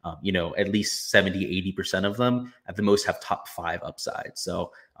range. At least 70, 80% of them at the most have top 5 upside.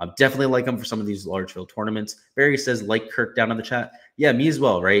 So definitely like him for some of these large field tournaments. Barry says, like Kirk down in the chat. Yeah, me as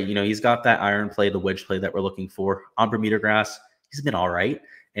well, right? He's got that iron play, the wedge play that we're looking for on Bermuda grass. He's been all right.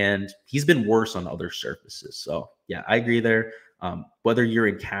 And he's been worse on other surfaces. So yeah, I agree there. Whether you're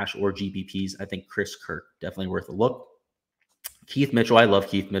in cash or GPPs, I think Chris Kirk definitely worth a look. Keith Mitchell, I love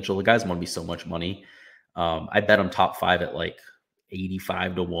Keith Mitchell. The guy's won me so much money. I bet him top 5 at like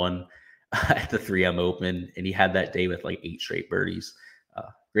 85 to 1 at the 3M Open, and he had that day with like 8 straight birdies.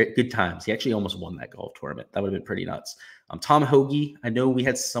 Great, good times. He actually almost won that golf tournament. That would have been pretty nuts. Tom Hoagie, I know we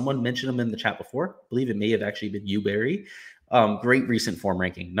had someone mention him in the chat before. I believe it may have actually been you, Barry. Great recent form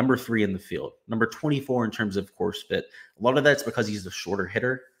ranking, number 3 in the field, number 24 in terms of course fit. A lot of that's because he's a shorter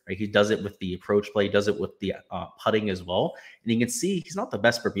hitter, right? He does it with the approach play, does it with the putting as well. And you can see he's not the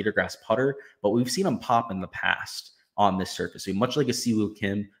best Bermuda grass putter, but we've seen him pop in the past on this surface. So much like a Siwoo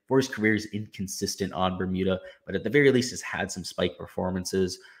Kim, for his career is inconsistent on Bermuda, but at the very least has had some spike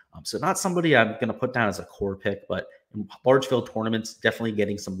performances. So not somebody I'm going to put down as a core pick, but in large field tournaments, definitely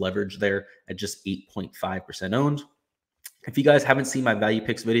getting some leverage there at just 8.5% owned. If you guys haven't seen my value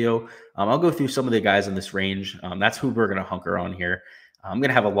picks video, I'll go through some of the guys in this range. That's who we're going to hunker on here. I'm going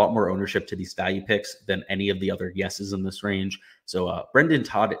to have a lot more ownership to these value picks than any of the other yeses in this range. So Brendan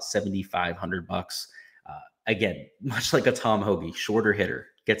Todd at $7,500. Again, much like a Tom Hoagie, shorter hitter,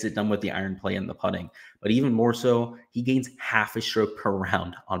 gets it done with the iron play and the putting. But even more so, he gains half a stroke per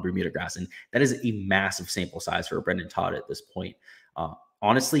round on Bermuda grass. And that is a massive sample size for Brendan Todd at this point.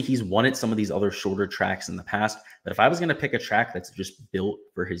 Honestly, he's won at some of these other shorter tracks in the past. But if I was going to pick a track that's just built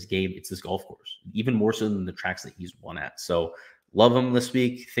for his game, it's this golf course, even more so than the tracks that he's won at. So love him this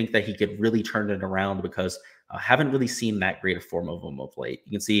week. Think that he could really turn it around because I haven't really seen that great a form of him of late.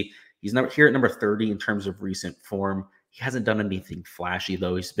 You can see he's here at number 30 in terms of recent form. He hasn't done anything flashy,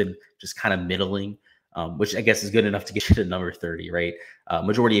 though. He's been just kind of middling, which I guess is good enough to get you to number 30, right?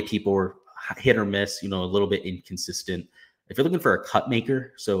 Majority of people are hit or miss, a little bit inconsistent. If you're looking for a cut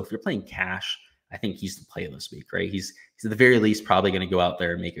maker, so if you're playing cash, I think he's the play this week, right? He's at the very least probably going to go out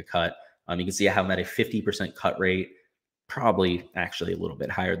there and make a cut. You can see I have him at a 50% cut rate, probably actually a little bit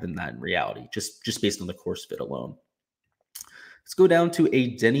higher than that in reality, just based on the course fit alone. Let's go down to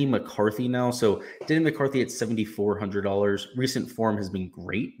a Denny McCarthy now. So Denny McCarthy at $7,400. Recent form has been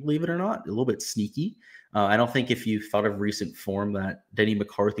great, believe it or not, a little bit sneaky. I don't think if you thought of recent form that Denny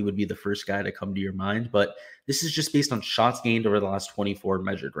McCarthy would be the first guy to come to your mind, but this is just based on shots gained over the last 24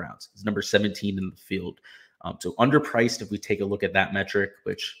 measured rounds. He's number 17 in the field. So underpriced if we take a look at that metric,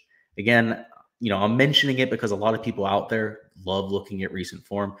 which again, I'm mentioning it because a lot of people out there love looking at recent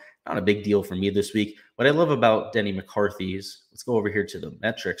form. Not a big deal for me this week. What I love about Denny McCarthy is, let's go over here to the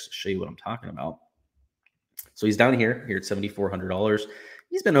metrics to show you what I'm talking about. So he's down here at $7,400.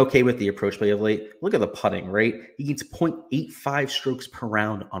 He's been okay with the approach play of late. Look at the putting, right? He gets 0.85 strokes per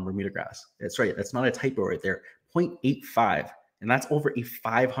round on Bermuda grass. That's right. That's not a typo right there. 0.85. And that's over a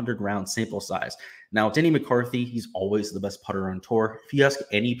 500 round sample size. Now, Denny McCarthy, he's always the best putter on tour. If you ask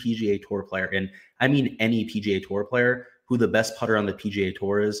any PGA Tour player, and I mean any PGA Tour player, who the best putter on the PGA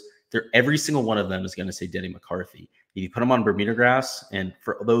Tour is, every single one of them is going to say Denny McCarthy. If you put him on Bermuda grass, and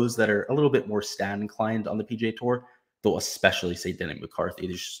for those that are a little bit more stat inclined on the PGA Tour, they'll especially say Denny McCarthy.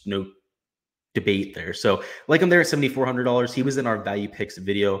 There's just no debate there. So like him there at $7,400. He was in our value picks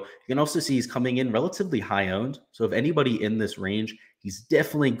video. You can also see he's coming in relatively high owned. So if anybody in this range, he's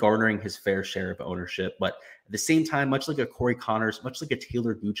definitely garnering his fair share of ownership. But at the same time, much like a Corey Connors, much like a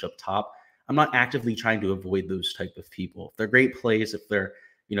Taylor Gooch up top, I'm not actively trying to avoid those type of people. If they're great plays, if they're,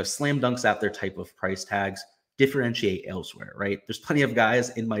 slam dunks at their type of price tags, differentiate elsewhere, right? There's plenty of guys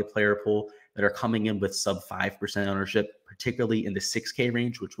in my player pool that are coming in with sub 5% ownership, particularly in the 6K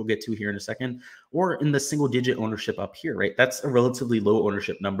range, which we'll get to here in a second, or in the single digit ownership up here, right? That's a relatively low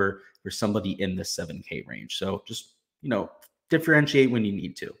ownership number for somebody in the 7K range. So just, differentiate when you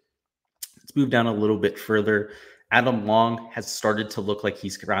need to. Let's move down a little bit further. Adam Long has started to look like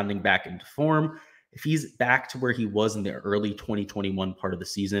he's rounding back into form. If he's back to where he was in the early 2021 part of the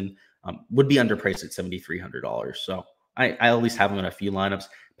season, would be underpriced at $7,300. So I at least have him in a few lineups.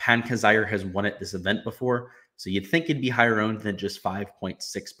 Pan Kazire has won at this event before, so you'd think it'd be higher owned than just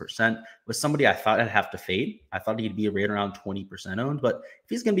 5.6%. Was somebody I thought I'd have to fade. I thought he'd be right around 20% owned, but if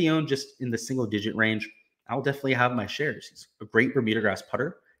he's going to be owned just in the single digit range, I'll definitely have my shares. He's a great Bermuda grass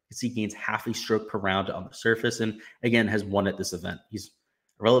putter. You see, he gains half a stroke per round on the surface, and again has won at this event. He's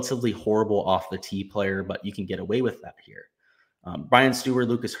a relatively horrible off the tee player, but you can get away with that here. Brian Stewart,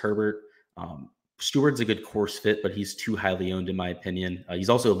 Lucas Herbert. Stewart's a good course fit, but he's too highly owned in my opinion. He's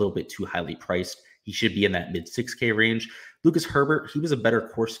also a little bit too highly priced. He should be in that mid 6K range. Lucas Herbert, he was a better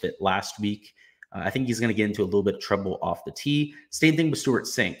course fit last week. I think he's going to get into a little bit of trouble off the tee. Same thing with Stuart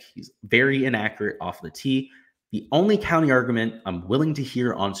Sink. He's very inaccurate off the tee. The only county argument I'm willing to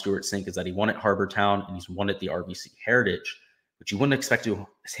hear on Stuart Sink is that he won at Harbour Town and he's won at the RBC Heritage, which you wouldn't expect him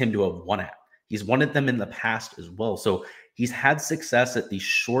to have won at. He's won at them in the past as well. So he's had success at these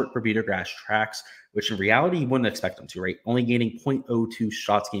short Bermuda grass tracks, which in reality, you wouldn't expect him to, right? Only gaining 0.02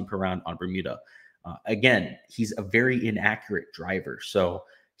 shots gained per round on Bermuda. Again, he's a very inaccurate driver. So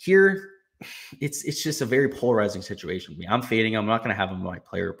here, it's just a very polarizing situation. I'm fading him. I'm not going to have him in my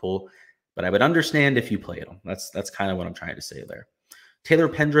player pool, but I would understand if you played him. That's kind of what I'm trying to say there. Taylor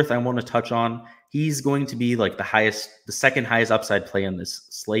Pendrith, I want to touch on. He's going to be like the second highest upside play on this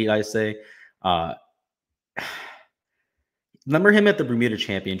slate, I say. Remember him at the Bermuda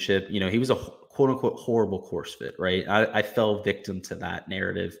Championship? He was a quote-unquote horrible course fit, right? I fell victim to that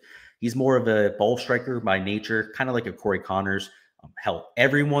narrative. He's more of a ball striker by nature, kind of like a Corey Connors. Hell,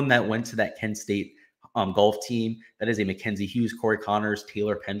 everyone that went to that Kent State golf team, that is a Mackenzie Hughes, Corey Connors,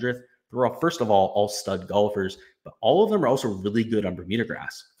 Taylor Pendrith, they're all, first of all stud golfers, but all of them are also really good on Bermuda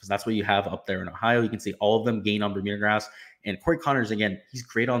grass because that's what you have up there in Ohio. You can see all of them gain on Bermuda grass. And Corey Connors, again, he's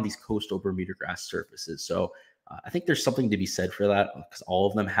great on these coastal Bermuda grass surfaces. So I think there's something to be said for that because all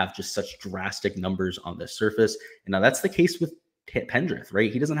of them have just such drastic numbers on the surface. And now that's the case with Pendrith,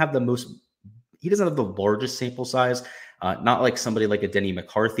 right? He doesn't have the largest sample size, not like somebody like a Denny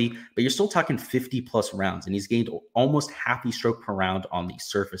McCarthy, but you're still talking 50 plus rounds, and he's gained almost half a stroke per round on these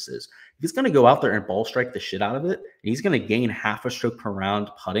surfaces. If he's going to go out there and ball strike the shit out of it, and he's going to gain half a stroke per round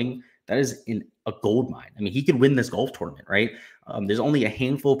putting, that is in a gold mine. I mean, he could win this golf tournament, right? There's only a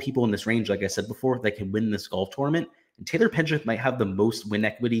handful of people in this range, like I said before, that can win this golf tournament, and Taylor Pendrith might have the most win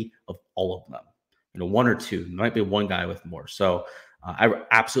equity of all of them. One or two. There might be one guy with more. So I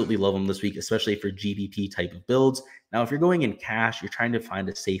absolutely love him this week, especially for GBP type of builds. Now, if you're going in cash, you're trying to find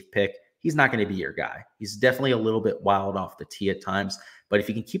a safe pick, he's not going to be your guy. He's definitely a little bit wild off the tee at times, but if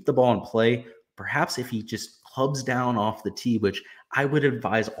you can keep the ball in play, perhaps if he just clubs down off the tee, which I would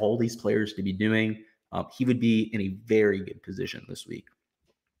advise all these players to be doing, he would be in a very good position this week.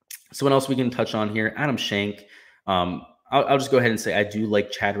 So what else we can touch on here? Adam Schenk. I'll just go ahead and say I do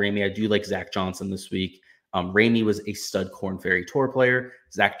like Chad Ramey. I do like Zach Johnson this week. Ramey was a stud Korn Ferry Tour player.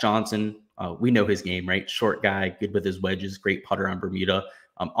 Zach Johnson, we know his game, right? Short guy, good with his wedges, great putter on Bermuda.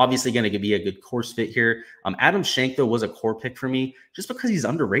 Obviously going to be a good course fit here. Adam Schenk, though, was a core pick for me just because he's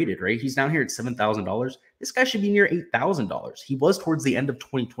underrated, right? He's down here at $7,000. This guy should be near $8,000. He was towards the end of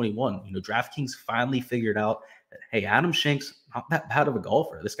 2021. Draftkings finally figured out hey, Adam Shank's not that bad of a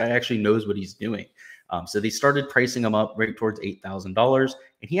golfer. This guy actually knows what he's doing. So they started pricing him up right towards $8,000,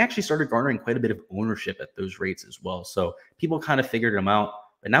 and he actually started garnering quite a bit of ownership at those rates as well. So people kind of figured him out.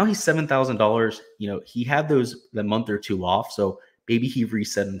 But now he's $7,000. You know, he had the month or two off, so maybe he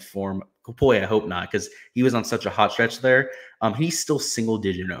reset in form. Boy, I hope not, because he was on such a hot stretch there. He's still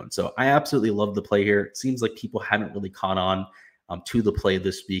single-digit owned, so I absolutely love the play here. It seems like people haven't really caught on to the play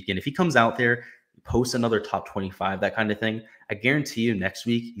this week, and if he comes out there, posts another top 25, that kind of thing, I guarantee you next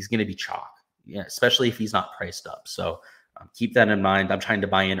week he's going to be chalk. Yeah, especially if he's not priced up. So keep that in mind. I'm trying to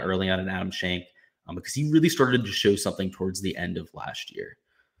buy in early on an Adam Shank because he really started to show something towards the end of last year.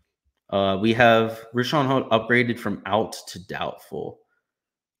 We have Rashawn Hunt upgraded from out to doubtful.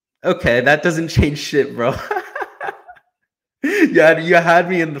 Okay, that doesn't change shit, bro. Yeah, you had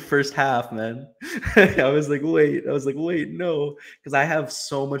me in the first half, man. I was like, wait, no, because I have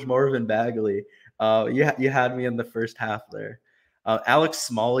so much Marvin Bagley. You had me in the first half there. Alex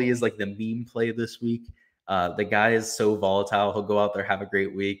Smalley is like the meme play this week. The guy is so volatile. He'll go out there, have a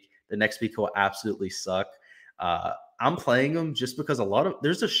great week. The next week he'll absolutely suck. I'm playing him just because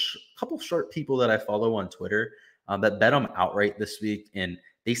there's a couple sharp people that I follow on Twitter that bet him outright this week, and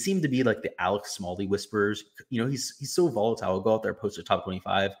they seem to be like the Alex Smalley whisperers. You know, he's so volatile. He'll go out there, post a top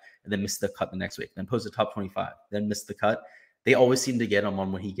 25, and then miss the cut the next week. Then post a top 25, then miss the cut. They always seem to get him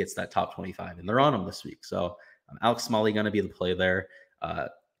on when he gets that top 25, and they're on him this week. So Alex Smalley going to be the play there.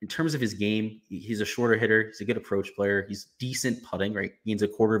 In terms of his game, he's a shorter hitter. He's a good approach player. He's decent putting, right? He gains a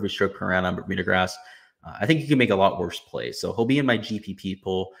quarter of his stroke per round on Bermuda grass. I think he can make a lot worse plays. So he'll be in my GPP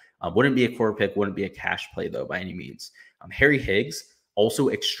pool. Wouldn't be a core pick, wouldn't be a cash play, though, by any means. Harry Higgs, also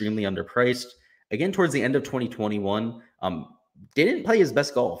extremely underpriced. Again, towards the end of 2021, didn't play his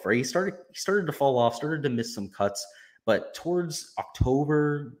best golf, right? He started to fall off, started to miss some cuts. But towards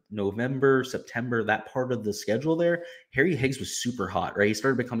October, November, September, that part of the schedule there, Harry Higgs was super hot, right? He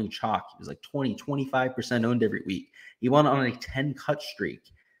started becoming chalk. He was like 20, 25% owned every week. He went on a 10-cut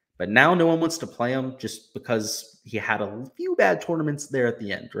streak. But now no one wants to play him just because he had a few bad tournaments there at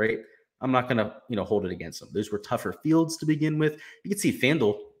the end, right? I'm not going to, hold it against him. Those were tougher fields to begin with. You can see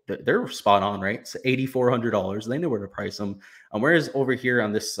FanDuel, they're spot on, right? It's $8,400. They know where to price them. Whereas over here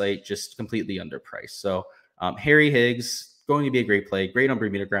on this site, just completely underpriced. So Harry Higgs, going to be a great play, great on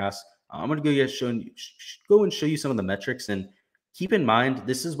Bermuda grass. I'm going to go and show you some of the metrics. And keep in mind,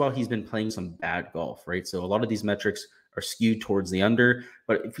 this is while he's been playing some bad golf, right? So a lot of these metrics are skewed towards the under.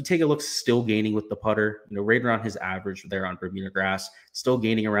 But if you take a look, still gaining with the putter, right around his average there on Bermuda grass, still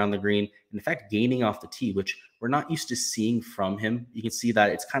gaining around the green. And in fact, gaining off the tee, which we're not used to seeing from him. You can see that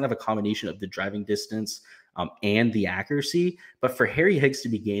it's kind of a combination of the driving distance and the accuracy. But for Harry Higgs to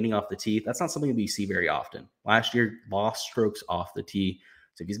be gaining off the tee, that's not something we see very often. Last year, lost strokes off the tee.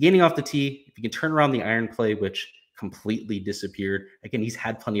 So if he's gaining off the tee, if he can turn around the iron play, which completely disappeared, again, he's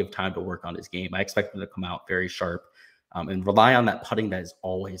had plenty of time to work on his game. I expect him to come out very sharp and rely on that putting that is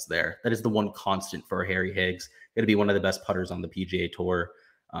always there. That is the one constant for Harry Higgs. Going to be one of the best putters on the PGA Tour.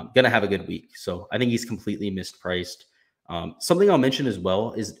 Going to have a good week. So I think he's completely mispriced. Something I'll mention as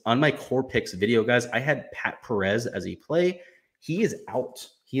well is on my core picks video, guys, I had Pat Perez as a play. He is out.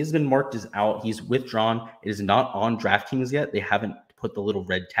 He has been marked as out. He's withdrawn. It is not on DraftKings yet. They haven't put the little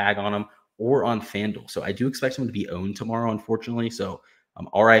red tag on him or on FanDuel. So I do expect him to be owned tomorrow, unfortunately. So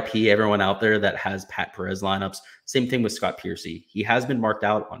RIP everyone out there that has Pat Perez lineups. Same thing with Scott Piercy. He has been marked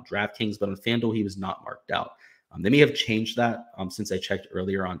out on DraftKings, but on FanDuel, he was not marked out. They may have changed that since I checked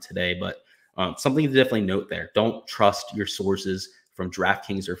earlier on today, but something to definitely note there. Don't trust your sources from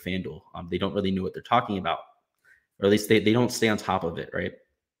DraftKings or FanDuel. They don't really know what they're talking about, or at least they don't stay on top of it, right?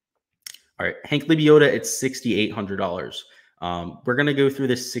 All right, Hank Libiota, it's $6,800. We're going to go through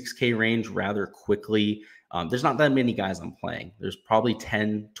this 6K range rather quickly. There's not that many guys I'm playing. There's probably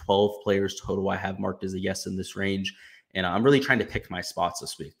 10, 12 players total I have marked as a yes in this range. And I'm really trying to pick my spots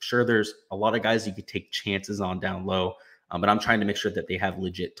this week. Sure, there's a lot of guys you could take chances on down low, but I'm trying to make sure that they have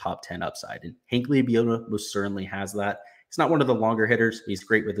legit top 10 upside. And Hank Libiota most certainly has that. He's not one of the longer hitters, but he's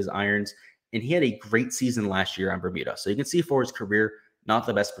great with his irons. And he had a great season last year on Bermuda. So you can see for his career, not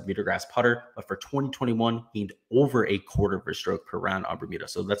the best Bermuda grass putter, but for 2021, gained over a quarter of a stroke per round on Bermuda.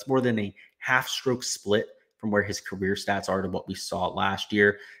 So that's more than a half stroke split from where his career stats are to what we saw last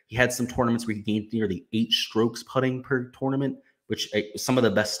year. He had some tournaments where he gained nearly 8 strokes putting per tournament, which is some of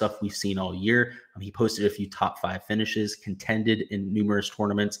the best stuff we've seen all year. He posted a few top 5 finishes, contended in numerous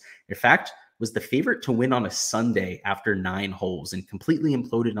tournaments. In fact, was the favorite to win on a Sunday after 9 holes and completely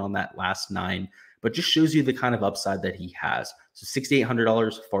imploded on that last 9, but just shows you the kind of upside that he has. So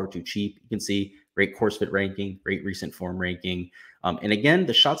 $6,800, far too cheap. You can see great course fit ranking, great recent form ranking. And again,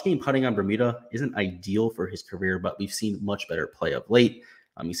 the shots gained putting on Bermuda isn't ideal for his career, but we've seen much better play of late.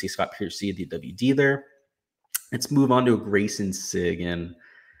 You see Scott Piercy at the WD there. Let's move on to Grayson Sigg. And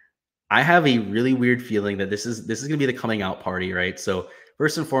I have a really weird feeling that this is going to be the coming out party, right? So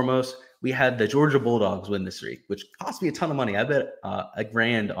first and foremost, we had the Georgia Bulldogs win this week, which cost me a ton of money. I bet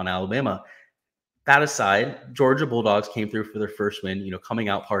 $1,000 on Alabama. That aside, Georgia Bulldogs came through for their first win, coming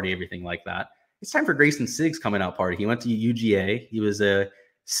out party, everything like that. It's time for Grayson Sigg's coming out party. He went to UGA. He was a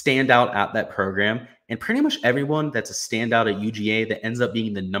standout at that program. And pretty much everyone that's a standout at UGA that ends up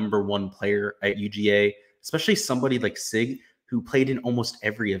being the #1 player at UGA, especially somebody like Sigg, who played in almost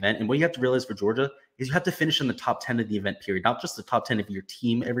every event. And what you have to realize for Georgia is you have to finish in the top 10 of the event period, not just the top 10 of your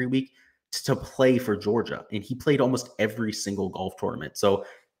team every week to play for Georgia. And he played almost every single golf tournament. So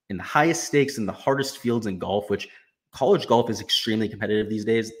in the highest stakes and the hardest fields in golf, which college golf is extremely competitive these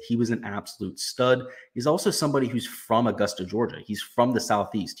days, he was an absolute stud. He's also somebody who's from Augusta, Georgia. He's from the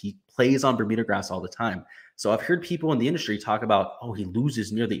Southeast. He plays on Bermuda grass all the time. So I've heard people in the industry talk about, oh, he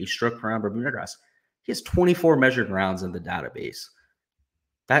loses nearly a stroke per round Bermuda grass. He has 24 measured rounds in the database.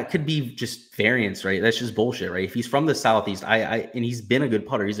 That could be just variance, right? That's just bullshit, right? If he's from the Southeast, and he's been a good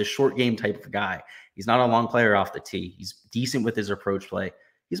putter. He's a short game type of guy. He's not a long player off the tee. He's decent with his approach play.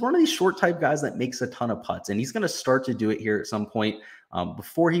 He's one of these short type guys that makes a ton of putts, and he's going to start to do it here at some point.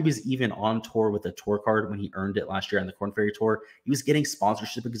 Before he was even on tour with a tour card when he earned it last year on the Korn Ferry Tour, he was getting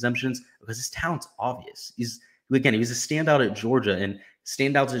sponsorship exemptions because his talent's obvious. He was a standout at Georgia, and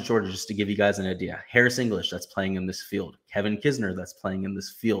standouts at Georgia, just to give you guys an idea. Harris English, that's playing in this field. Kevin Kisner, that's playing in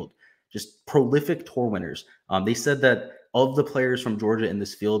this field. Just prolific tour winners. They said that of the players from Georgia in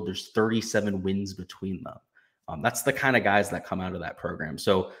this field, there's 37 wins between them. That's the kind of guys that come out of that program.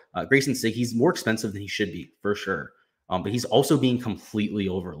 So Grayson Sigg, he's more expensive than he should be, for sure. But he's also being completely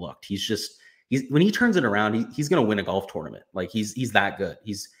overlooked. When he turns it around, he's going to win a golf tournament. Like he's that good.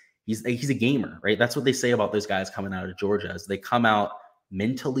 He's a gamer, right? That's what they say about those guys coming out of Georgia, is they come out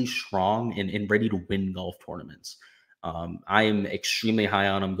mentally strong and ready to win golf tournaments. I am extremely high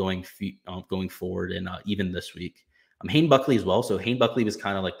on him going forward, and even this week. Hayden Buckley as well. So Hayden Buckley was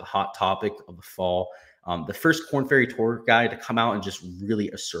kind of like the hot topic of the fall. The first Korn Ferry Tour guy to come out and just really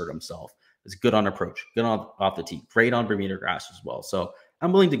assert himself. Is good on approach, good off the tee, great on Bermuda grass as well. So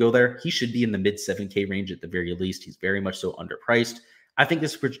I'm willing to go there. He should be in the mid 7K range at the very least. He's very much so underpriced. I think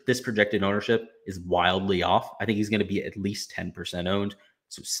this projected ownership is wildly off. I think he's going to be at least 10% owned.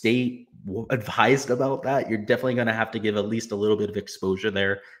 So stay advised about that. You're definitely going to have to give at least a little bit of exposure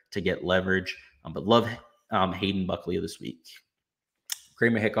there to get leverage. But love Hayden Buckley this week.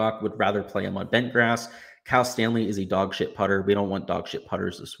 Kramer Hickok would rather play him on bent grass. Cal Stanley is a dog shit putter. We don't want dog shit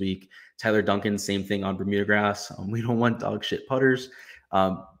putters this week. Tyler Duncan, same thing on Bermuda grass. We don't want dog shit putters.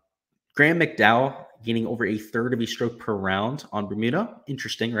 Graham McDowell gaining over a third of a stroke per round on Bermuda.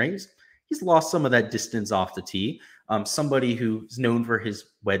 Interesting, right? He's lost some of that distance off the tee. Somebody who's known for his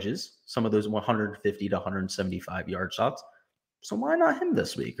wedges, some of those 150 to 175 yard shots. So why not him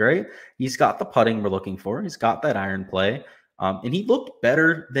this week, right? He's got the putting we're looking for. He's got that iron play. And he looked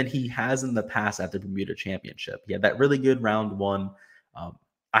better than he has in the past at the Bermuda Championship. He had that really good round one.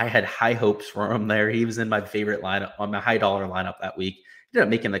 I had high hopes for him there. He was in my favorite lineup, on my high dollar lineup that week. He ended up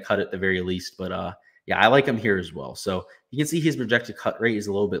making the cut at the very least, but yeah, I like him here as well. So you can see his projected cut rate is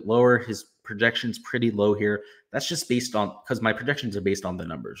a little bit lower. His projection's pretty low here. That's just based on, because my projections are based on the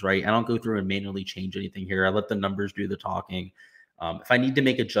numbers, right? I don't go through and manually change anything here. I let the numbers do the talking. If I need to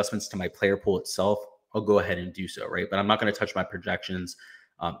make adjustments to my player pool itself, I'll go ahead and do so, right? But I'm not going to touch my projections.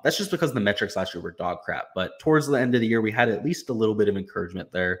 That's just because the metrics last year were dog crap. But towards the end of the year, we had at least a little bit of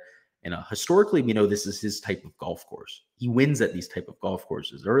encouragement there. And historically, we know this is his type of golf course. He wins at these type of golf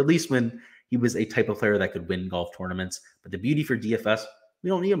courses, or at least when he was a type of player that could win golf tournaments. But the beauty for DFS, we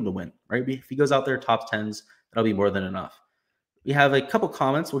don't need him to win, right? If he goes out there top 10s, that'll be more than enough. We have a couple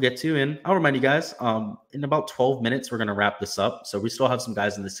comments we'll get to, and I'll remind you guys, in about 12 minutes, we're going to wrap this up. So we still have some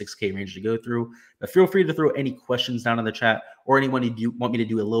guys in the 6K range to go through, but feel free to throw any questions down in the chat or anyone you want me to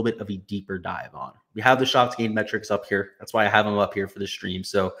do a little bit of a deeper dive on. We have the shots gained metrics up here. That's why I have them up here for the stream.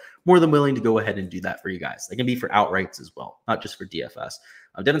 So more than willing to go ahead and do that for you guys. They can be for outrights as well, not just for DFS.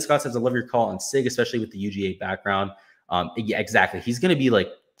 Devin Scott says, I love your call on Sigg, especially with the UGA background. Yeah, exactly. He's going to be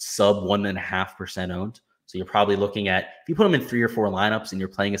like sub 1.5% owned. So you're probably looking at, if you put them in 3 or 4 lineups and you're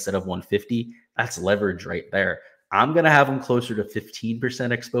playing a set of 150, that's leverage right there. I'm going to have them closer to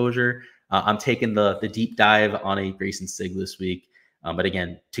 15% exposure. I'm taking the deep dive on a Grayson Sigg this week. But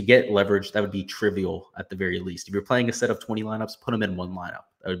again, to get leverage, that would be trivial at the very least. If you're playing a set of 20 lineups, put them in 1 lineup.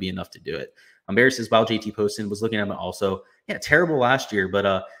 That would be enough to do it. Barry says, while JT Poston was looking at him also, yeah, terrible last year,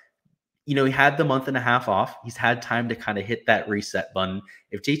 but you know, he had the month and a half off. He's had time to kind of hit that reset button.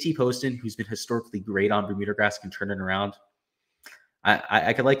 If JT Poston, who's been historically great on Bermuda grass, can turn it around,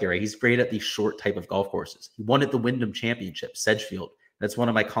 I could like it, right? He's great at these short type of golf courses. He won at the Wyndham Championship, Sedgefield. That's one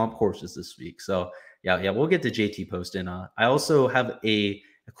of my comp courses this week. So yeah, we'll get to JT Poston. I also have a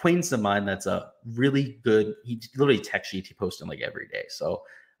acquaintance of mine that's a really good. He literally texts JT Poston like every day. So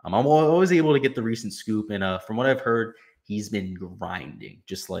I'm always able to get the recent scoop. And from what I've heard, he's been grinding,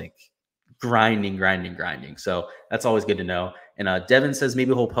 just like grinding. So that's always good to know. And Devin says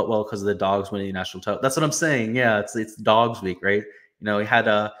maybe he'll putt well because of the dogs winning the national title. That's what I'm saying. Yeah, it's dogs week, right? You know, he had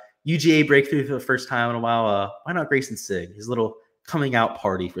a UGA breakthrough for the first time in a while. Why not Grayson Sigg? His little coming out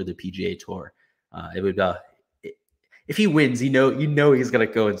party for the PGA Tour. If he wins, you know he's gonna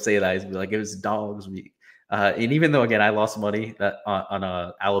go and say that. He's like, it was dogs week. And even though again I lost money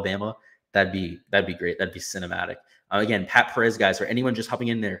on Alabama, that'd be great. That'd be cinematic. Again, Pat Perez, guys, or anyone just hopping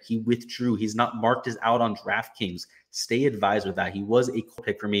in there, he withdrew. He's not marked as out on Draftkings. Stay advised with that. He was a cool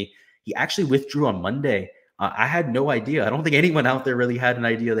pick for me. He actually withdrew on Monday. I had no idea. I don't think anyone out there really had an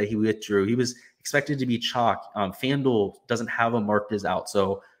idea that he withdrew. He was expected to be chalk. FanDuel doesn't have him marked as out.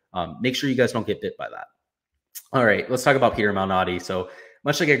 So make sure you guys don't get bit by that. All right, let's talk about Peter Malnati. So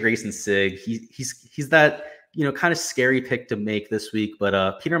much like a Grayson Sigg, he's that, you know, kind of scary pick to make this week.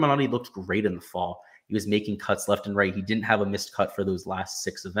 But Peter Malnati looked great in the fall. He was making cuts left and right. He didn't have a missed cut for those last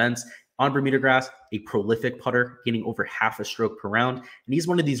 6 events. On Bermuda grass, a prolific putter, getting over half a stroke per round. And he's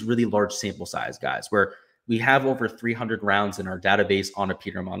one of these really large sample size guys where we have over 300 rounds in our database on a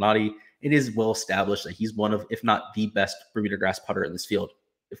Peter Malnati. It is well established that he's one of, if not the best Bermuda grass putter in this field.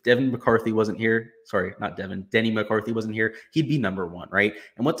 If Denny McCarthy wasn't here, he'd be number 1, right?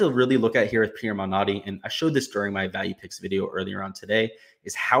 And what to really look at here with Peter Malnati, and I showed this during my value picks video earlier on today,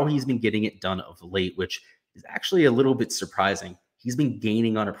 is how he's been getting it done of late, which is actually a little bit surprising. He's been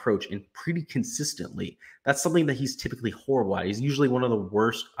gaining on approach and pretty consistently. That's something that he's typically horrible at. He's usually one of the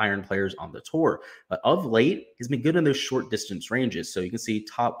worst iron players on the tour. But of late, he's been good in those short distance ranges. So you can see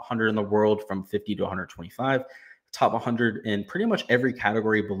top 100 in the world from 50 to 125, top 100 in pretty much every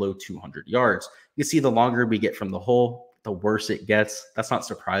category below 200 yards. You can see the longer we get from the hole, the worse it gets. That's not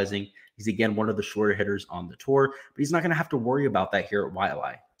surprising. He's, again, one of the shorter hitters on the tour, but he's not going to have to worry about that here at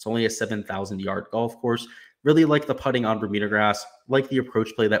Waialae. It's only a 7,000-yard golf course. Really like the putting on Bermuda grass, like the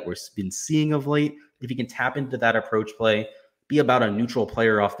approach play that we've been seeing of late. If you can tap into that approach play, be about a neutral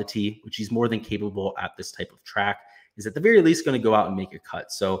player off the tee, which he's more than capable at this type of track, is at the very least going to go out and make a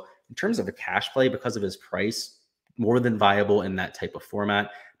cut. So in terms of a cash play, because of his price, more than viable in that type of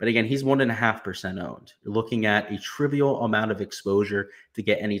format. But again, he's 1.5% owned. You're looking at a trivial amount of exposure to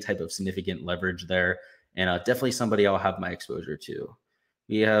get any type of significant leverage there. And definitely somebody I'll have my exposure to.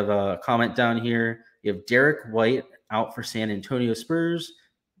 We have a comment down here. You have Derek White out for San Antonio Spurs.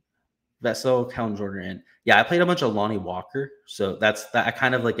 Vessel, Calvin Jordan in. Yeah, I played a bunch of Lonnie Walker. So that's that. I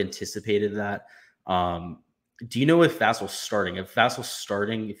kind of like anticipated that. Do you know if Vassal's starting? If Vassal's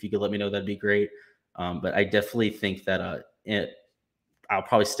starting, if you could let me know, that'd be great. But I definitely think that I'll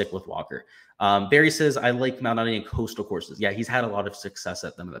probably stick with Walker. Barry says, I like Malnati and coastal courses. Yeah, he's had a lot of success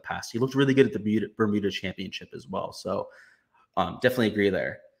at them in the past. He looked really good at the Bermuda Championship as well. So definitely agree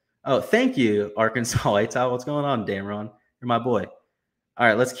there. Oh, thank you, Arkansas Lights Out. What's going on, Damron? You're my boy. All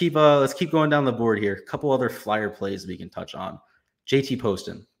right, let's keep going down the board here. A couple other flyer plays we can touch on. JT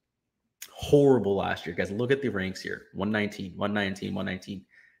Poston. Horrible last year, guys. Look at the ranks here. 119, 119, 119.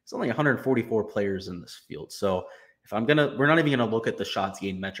 It's only 144 players in this field. So if we're not even gonna look at the shots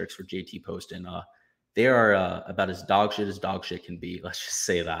gained metrics for JT Poston. They are about as dog shit can be. Let's just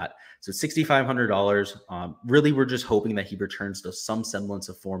say that. So $6,500. Really, we're just hoping that he returns to some semblance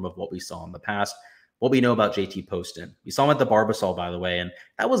of form of what we saw in the past. What we know about JT Poston. We saw him at the Barbasol, by the way, and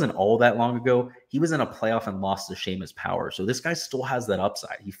that wasn't all that long ago. He was in a playoff and lost to Seamus Power. So this guy still has that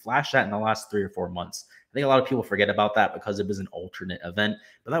upside. He flashed that in the last 3 or 4 months. I think a lot of people forget about that because it was an alternate event,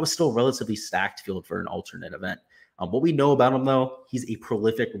 but that was still a relatively stacked field for an alternate event. What we know about him, though, he's a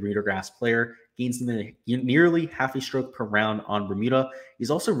prolific Bermuda grass player, gains nearly half a stroke per round on Bermuda. He's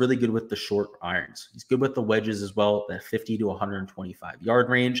also really good with the short irons. He's good with the wedges as well, that 50 to 125 yard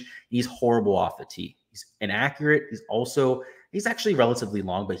range. He's horrible off the tee. He's inaccurate. He's actually relatively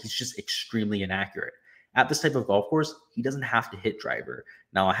long, but he's just extremely inaccurate. At this type of golf course, he doesn't have to hit driver.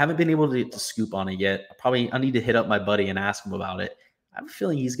 Now, I haven't been able to scoop on it yet. I need to hit up my buddy and ask him about it. I have a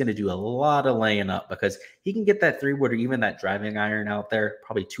feeling he's going to do a lot of laying up because he can get that 3-wood or even that driving iron out there,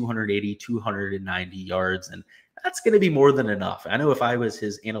 probably 280, 290 yards. And that's going to be more than enough. I know if I was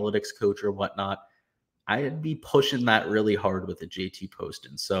his analytics coach or whatnot, I'd be pushing that really hard with the JT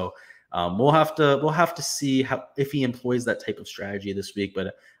Poston. So We'll have to see how if he employs that type of strategy this week,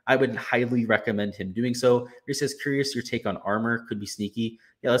 but I would highly recommend him doing so. He says, curious your take on Armour, could be sneaky.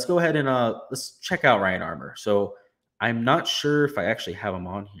 Yeah, let's go ahead and let's check out Ryan Armour. So I'm not sure if I actually have him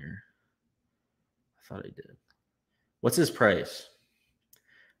on here. I thought I did. What's his price?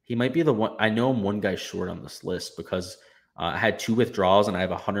 He might be the one. I know I'm one guy short on this list because I had 2 withdrawals and I have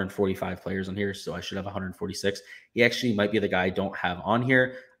 145 players on here, so I should have 146. He actually might be the guy I don't have on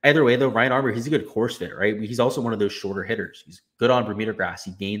here. Either way, though, Ryan Armour, he's a good course fit, right? He's also one of those shorter hitters. He's good on Bermuda grass.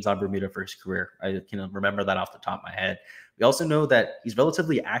 He gains on Bermuda for his career. I can remember that off the top of my head. We also know that he's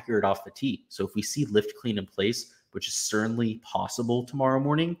relatively accurate off the tee. So if we see lift clean in place, which is certainly possible tomorrow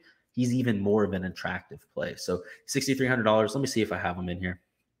morning, he's even more of an attractive play. So $6,300. Let me see if I have him in here.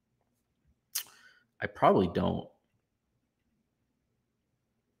 I probably don't.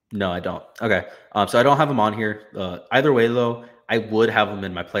 No, I don't. Okay. So I don't have him on here. Either way, though, I would have him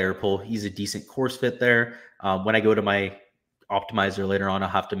in my player pool. He's a decent course fit there. When I go to my optimizer later on, I'll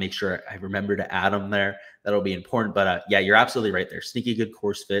have to make sure I remember to add him there. That'll be important. But yeah, you're absolutely right there. Sneaky good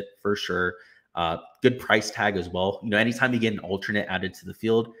course fit for sure. Good price tag as well. You know, anytime you get an alternate added to the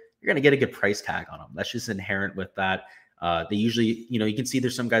field, you're going to get a good price tag on them. That's just inherent with that. They usually, you know, you can see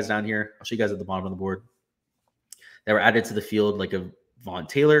there's some guys down here. I'll show you guys at the bottom of the board that were added to the field, like a Vaughn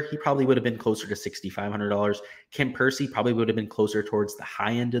Taylor. He probably would have been closer to $6,500. Kim Percy probably would have been closer towards the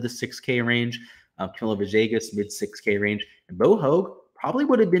high end of the 6K range. Camilo Villegas, mid 6K range. And Bo Hogue probably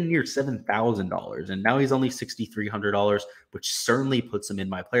would have been near $7,000. And now he's only $6,300, which certainly puts him in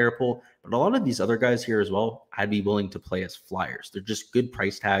my player pool. But a lot of these other guys here as well, I'd be willing to play as flyers. They're just good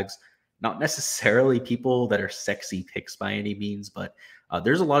price tags. Not necessarily people that are sexy picks by any means, but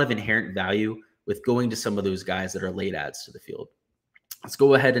there's a lot of inherent value with going to some of those guys that are late adds to the field. Let's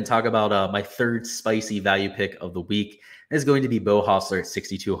go ahead and talk about my third spicy value pick of the week. It's going to be Beau Hossler at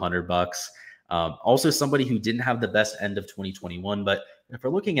 $6,200. Also somebody who didn't have the best end of 2021, but if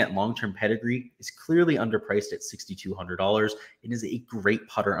we're looking at long-term pedigree, is clearly underpriced at $6,200. It is a great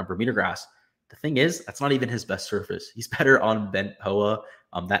putter on Bermuda grass. The thing is, that's not even his best surface. He's better on bent POA,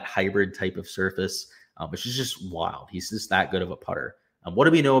 that hybrid type of surface, which is just wild. He's just that good of a putter. What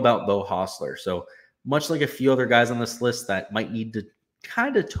do we know about Beau Hossler? So much like a few other guys on this list that might need to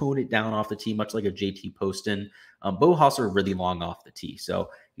kind of tone it down off the tee, much like a JT Poston, Beau Hossler really long off the tee. So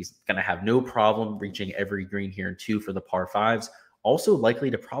he's going to have no problem reaching every green here in 2 for the par 5s. Also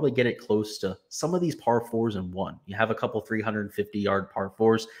likely to probably get it close to some of these par 4s in 1. You have a couple 350-yard par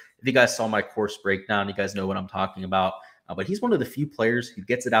 4s. If you guys saw my course breakdown, you guys know what I'm talking about. But he's one of the few players who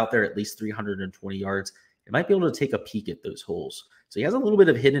gets it out there at least 320 yards. You might be able to take a peek at those holes. So he has a little bit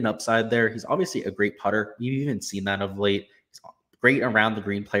of hidden upside there. He's obviously a great putter. You've even seen that of late. He's great around the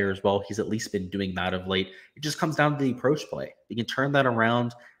green player as well. He's at least been doing that of late. It just comes down to the approach play. You can turn that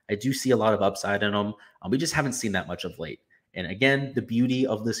around. I do see a lot of upside in him. We just haven't seen that much of late. And again, the beauty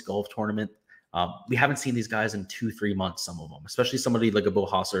of this golf tournament, we haven't seen these guys in 2-3 months, some of them, especially somebody like a Beau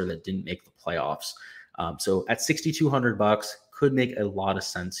Hossler that didn't make the playoffs. So at $6,200 could make a lot of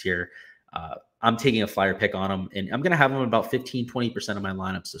sense here. I'm taking a flyer pick on him, and I'm going to have him about 15-20% of my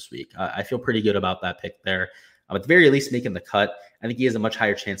lineups this week. I feel pretty good about that pick there. At the very least, making the cut. I think he has a much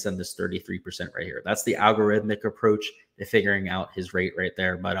higher chance than this 33% right here. That's the algorithmic approach to figuring out his rate right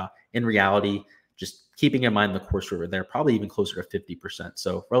there. But in reality, just keeping in mind the course river there, probably even closer to 50%.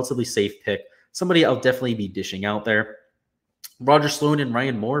 So relatively safe pick. Somebody I'll definitely be dishing out there. Roger Sloan and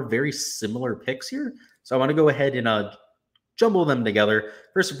Ryan Moore, very similar picks here. So I want to go ahead and jumble them together.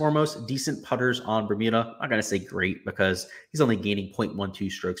 First and foremost, decent putters on Bermuda. I'm not going to say great because he's only gaining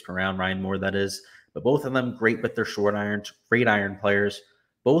 0.12 strokes per round, Ryan Moore, that is. But both of them great with their short irons, great iron players,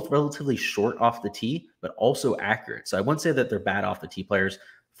 both relatively short off the tee, but also accurate. So I wouldn't say that they're bad off the tee players.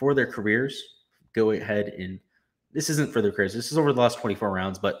 For their careers, go ahead and this isn't for their careers. This is over the last 24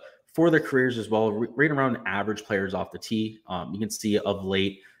 rounds, but for their careers as well, right around average players off the tee. You can see of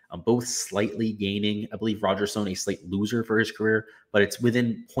late, both slightly gaining. I believe Roger Stone a slight loser for his career, but it's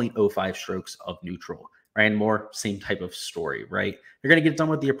within 0.05 strokes of neutral. Ryan Moore, same type of story, right? They're going to get done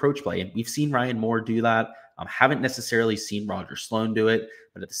with the approach play. And we've seen Ryan Moore do that. Haven't necessarily seen Roger Sloan do it,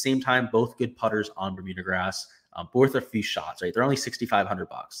 but at the same time, both good putters on Bermuda grass. Both a few shots, right? They're only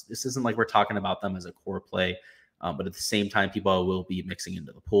 $6,500. This isn't like we're talking about them as a core play, but at the same time, people will be mixing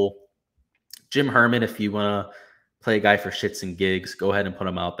into the pool. Jim Herman, if you want to play a guy for shits and gigs, go ahead and put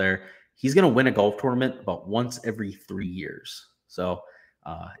him out there. He's going to win a golf tournament about once every 3 years. So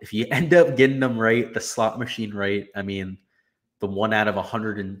if you end up getting them right, the slot machine right, I mean, the 1 out of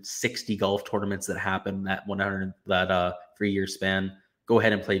 160 golf tournaments that happen that 3-year span, go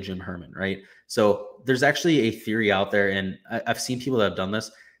ahead and play Jim Herman, right? So there's actually a theory out there, and I've seen people that have done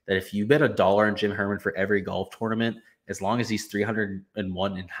this. that if you bet $1 on Jim Herman for every golf tournament, as long as he's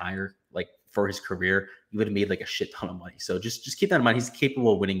 301 and higher, like for his career, you would have made like a shit ton of money. So just keep that in mind. He's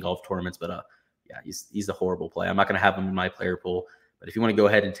capable of winning golf tournaments, but yeah, he's a horrible play. I'm not going to have him in my player pool, but if you want to go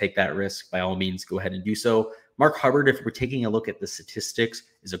ahead and take that risk, by all means, go ahead and do so. Mark Hubbard, if we're taking a look at the statistics,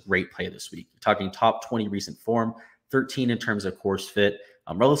 is a great play this week. You're talking top 20 recent form, 13 in terms of course fit,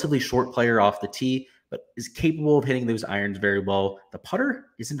 relatively short player off the tee, but is capable of hitting those irons very well. The putter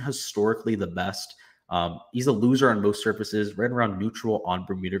isn't historically the best. He's a loser on most surfaces, right around neutral on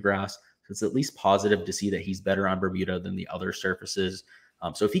Bermuda grass. So it's at least positive to see that he's better on Bermuda than the other surfaces.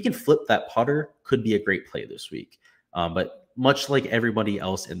 So if he can flip that putter, could be a great play this week. But much like everybody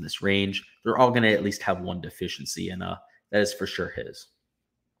else in this range, they're all going to at least have one deficiency, and that is for sure his.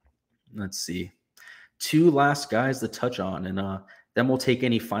 Let's see. Two last guys to touch on, and then we'll take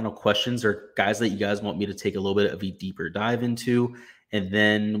any final questions or guys that you guys want me to take a little bit of a deeper dive into, and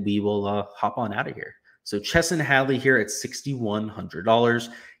then we will hop on out of here. So Chesson Hadley here at $6,100.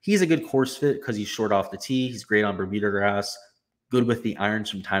 He's a good course fit because he's short off the tee. He's great on Bermuda grass, good with the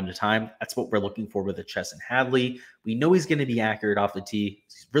irons from time to time. That's what we're looking for with a Chesson Hadley. We know he's going to be accurate off the tee.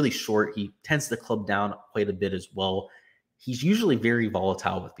 He's really short. He tends to club down quite a bit as well. He's usually very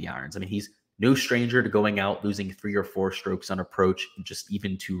volatile with the irons. I mean, he's no stranger to going out, losing 3 or 4 strokes on approach in just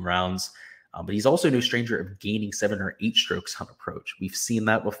even 2 rounds. But he's also no stranger of gaining 7 or 8 strokes on approach. We've seen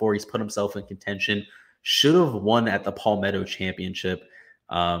that before. He's put himself in contention. Should have won at the Palmetto Championship.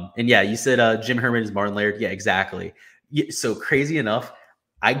 And yeah, you said Jim Herman is Martin Laird. Yeah, exactly. So crazy enough,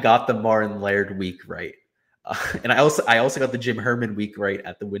 I got the Martin Laird week right. And I also got the Jim Herman week right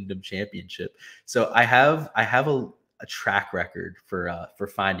at the Wyndham Championship. So I have a track record for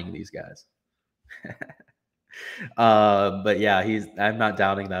finding these guys. But yeah, I'm not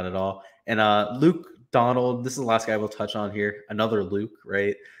doubting that at all. And Luke Donald, this is the last guy we'll touch on here. Another Luke,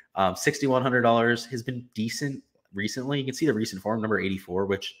 right? $6,100 has been decent recently. You can see the recent form, number 84,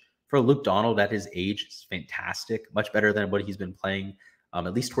 which for Luke Donald at his age is fantastic, much better than what he's been playing,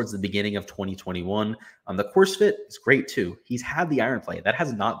 at least towards the beginning of 2021. The course fit is great too. He's had the iron play. That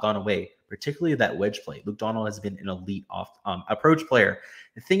has not gone away, particularly that wedge play. Luke Donald has been an elite approach player.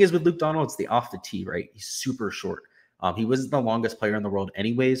 The thing is with Luke Donald, it's the off the tee, right? He's super short. He wasn't the longest player in the world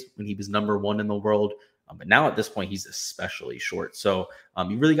anyways when he was number 1 in the world. But now at this point, he's especially short. So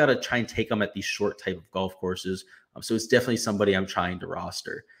you really got to try and take him at these short type of golf courses. So it's definitely somebody I'm trying to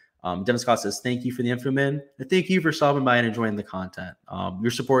roster. Devin Scott says, thank you for the info, man. And thank you for stopping by and enjoying the content.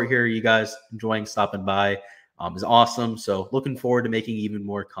 Your support here, you guys enjoying stopping by is awesome. So looking forward to making even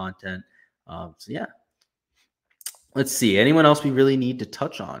more content. So yeah, let's see. Anyone else we really need to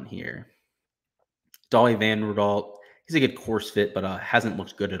touch on here? Dolly Van Rudalt, he's a good course fit, but hasn't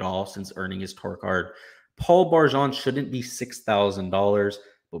looked good at all since earning his tour card. Paul Barjon shouldn't be $6,000,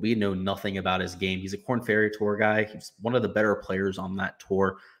 but we know nothing about his game. He's a Korn Ferry Tour guy. He's one of the better players on that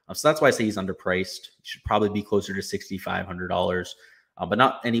tour. So that's why I say he's underpriced. He should probably be closer to $6,500, but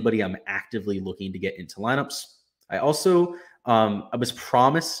not anybody I'm actively looking to get into lineups. I also I was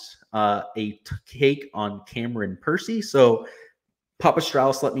promised a take on Cameron Percy. So Papa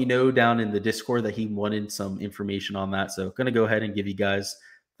Strauss let me know down in the Discord that he wanted some information on that. So going to go ahead and give you guys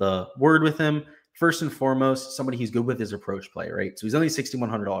the word with him. First and foremost, somebody he's good with his approach play, right? So he's only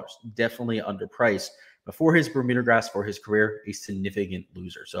 $6,100, definitely underpriced. Before his Bermuda grass for his career, a significant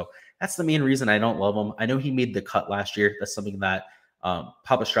loser. So that's the main reason I don't love him. I know he made the cut last year. That's something that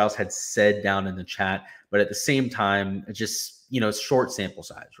Papa Strauss had said down in the chat. But at the same time, it just, it's short sample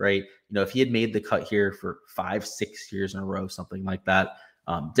size, right? If he had made the cut here for 5-6 years in a row, something like that,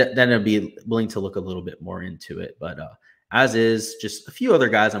 then I'd be willing to look a little bit more into it. But as is, just a few other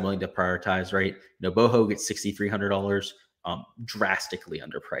guys I'm willing to prioritize, right? Boho gets $6,300, drastically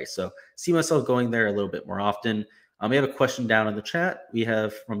underpriced. So see myself going there a little bit more often. We have a question down in the chat. We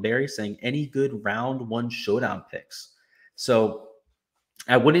have from Barry saying, any good round 1 showdown picks? So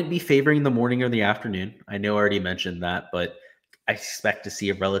I wouldn't be favoring the morning or the afternoon. I know I already mentioned that, but I expect to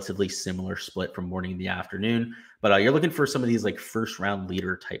see a relatively similar split from morning to the afternoon. But you're looking for some of these like first round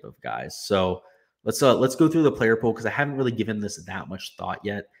leader type of guys. So let's go through the player pool because I haven't really given this that much thought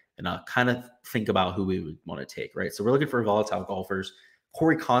yet, and kind of think about who we would want to take, right? So we're looking for volatile golfers.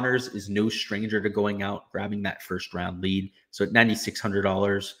 Corey Connors is no stranger to going out, grabbing that first round lead. So at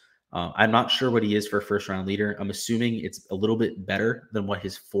 $9,600, I'm not sure what he is for a first round leader. I'm assuming it's a little bit better than what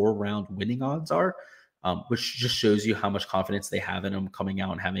his 4-round winning odds are, which just shows you how much confidence they have in him coming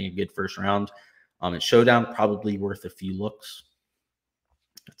out and having a good first round. At Showdown, probably worth a few looks.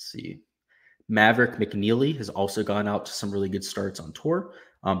 Let's see. Maverick McNeely has also gone out to some really good starts on tour.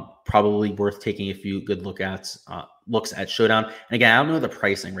 Probably worth taking a few good looks looks at Showdown. And again, I don't know the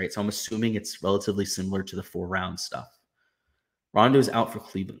pricing, right? So I'm assuming it's relatively similar to the 4-round stuff. Rondo's out for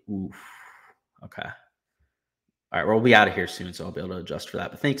Cleveland. Oof. Okay. All right, well, we'll be out of here soon, so I'll be able to adjust for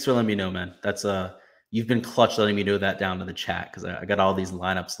that. But thanks for letting me know, man. That's you've been clutch letting me know that down in the chat because I got all these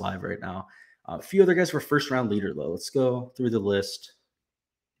lineups live right now. A few other guys for first round leader, though. Let's go through the list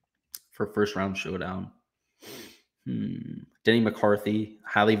for first round Showdown. Denny McCarthy,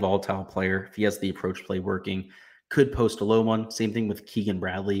 highly volatile player. If he has the approach play working, could post a low one. Same thing with Keegan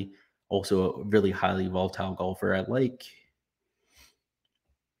Bradley, also a really highly volatile golfer I like.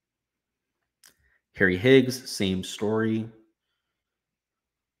 Harry Higgs, same story.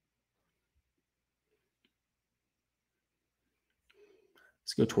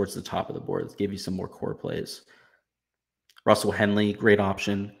 Let's go towards the top of the board. Let's give you some more core plays. Russell Henley, great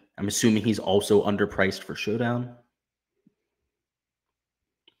option. I'm assuming he's also underpriced for Showdown.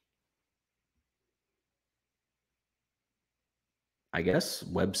 I guess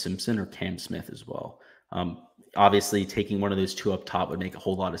Webb Simpson or Cam Smith as well. Obviously, taking one of those two up top would make a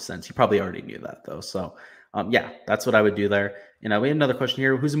whole lot of sense. You probably already knew that, though. So, yeah, that's what I would do there. And we have another question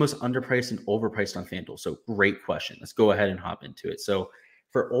here. Who's the most underpriced and overpriced on FanDuel? So, great question. Let's go ahead and hop into it. So,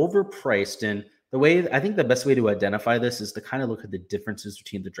 for overpriced, and the way I think the best way to identify this is to kind of look at the differences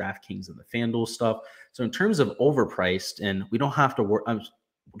between the Draftkings and the FanDuel stuff. So, in terms of overpriced, and we don't have to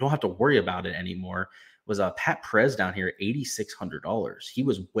worry about it anymore, was Pat Perez down here, $8,600. He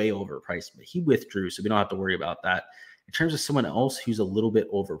was way overpriced, but he withdrew, so we don't have to worry about that. In terms of someone else who's a little bit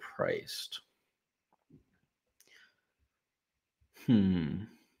overpriced.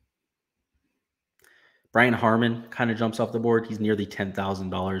 Brian Harmon kind of jumps off the board. He's nearly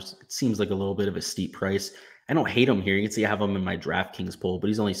 $10,000. It seems like a little bit of a steep price. I don't hate him here. You can see I have him in my DraftKings pool, but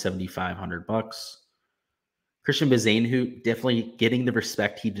he's only $7,500. Christian Bezainhout, definitely getting the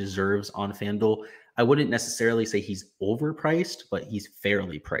respect he deserves on FanDuel. I wouldn't necessarily say he's overpriced, but he's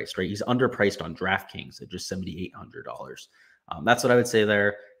fairly priced, right? He's underpriced on DraftKings at just $7,800. That's what I would say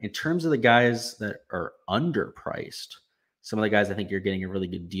there. In terms of the guys that are underpriced, some of the guys I think you're getting a really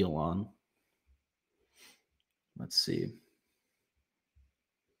good deal on. Let's see.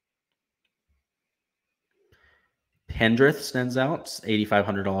 Pendrith stands out,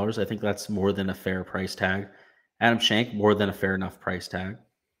 $8,500. I think that's more than a fair price tag. Adam Schenk, more than a fair enough price tag.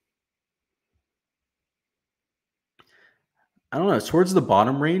 I don't know, towards the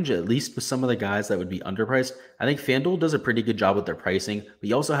bottom range, at least with some of the guys that would be underpriced. I think FanDuel does a pretty good job with their pricing, but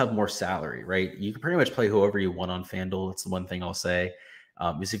you also have more salary, right? You can pretty much play whoever you want on FanDuel. That's the one thing I'll say.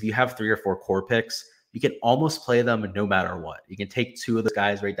 Is if you have 3 or 4 core picks, you can almost play them no matter what. You can take 2 of the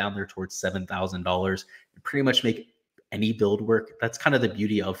guys right down there towards $7,000 and pretty much make any build work. That's kind of the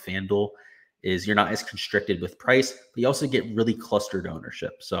beauty of FanDuel, is you're not as constricted with price, but you also get really clustered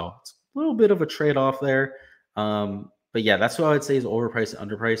ownership. So it's a little bit of a trade-off there. But yeah, that's what I would say is overpriced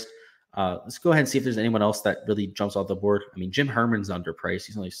and underpriced. Let's go ahead and see if there's anyone else that really jumps off the board. I mean, Jim Herman's underpriced.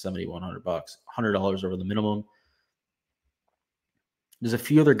 He's only $7,100, $100 over the minimum. There's a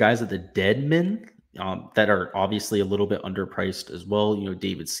few other guys at the dead men that are obviously a little bit underpriced as well. You know,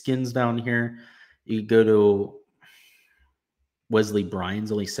 David Skins down here. You go to Wesley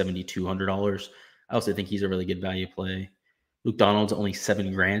Bryan's only $7,200. I also think he's a really good value play. Luke Donald's only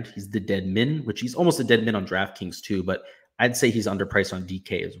 $7,000. He's the dead min, which he's almost a dead min on DraftKings too, but I'd say he's underpriced on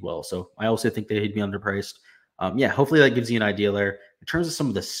DK as well. So I also think that he'd be underpriced. Yeah, hopefully that gives you an idea there. In terms of some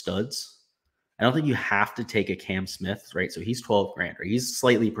of the studs, I don't think you have to take a Cam Smith, right? So he's $12,000, right? He's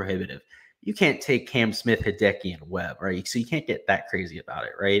slightly prohibitive. You can't take Cam Smith, Hideki, and Webb, right? So you can't get that crazy about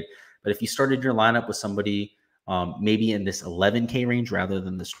it, right? But if you started your lineup with somebody maybe in this $11K range rather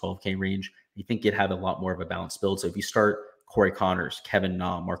than this $12K range, you think you'd have a lot more of a balanced build. So if you start Corey Connors, Kevin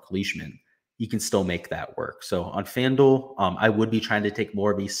Na, Mark Leishman, you can still make that work. So on FanDuel, I would be trying to take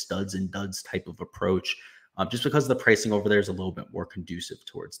more of a studs and duds type of approach just because the pricing over there is a little bit more conducive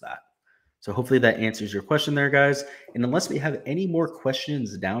towards that. So hopefully that answers your question there, guys. And unless we have any more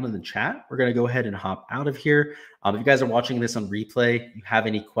questions down in the chat, we're going to go ahead and hop out of here. If you guys are watching this on replay, you have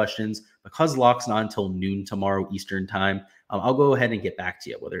any questions, because lock's not until noon tomorrow Eastern time, I'll go ahead and get back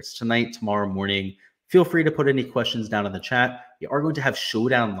to you, whether it's tonight, tomorrow morning. Feel free to put any questions down in the chat. We are going to have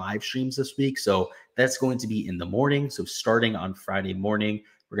Showdown live streams this week, so that's going to be in the morning. So starting on Friday morning,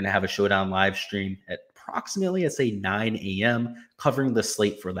 we're going to have a Showdown live stream at approximately, I'd say 9 a.m., covering the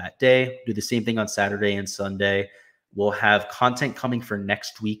slate for that day. Do the same thing on Saturday and Sunday. We'll have content coming for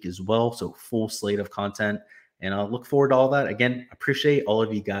next week as well, so full slate of content. And I'll look forward to all that. Again, appreciate all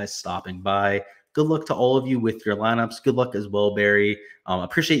of you guys stopping by. Good luck to all of you with your lineups. Good luck as well, Barry.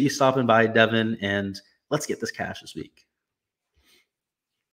 Appreciate you stopping by, Devin, and let's get this cash this week.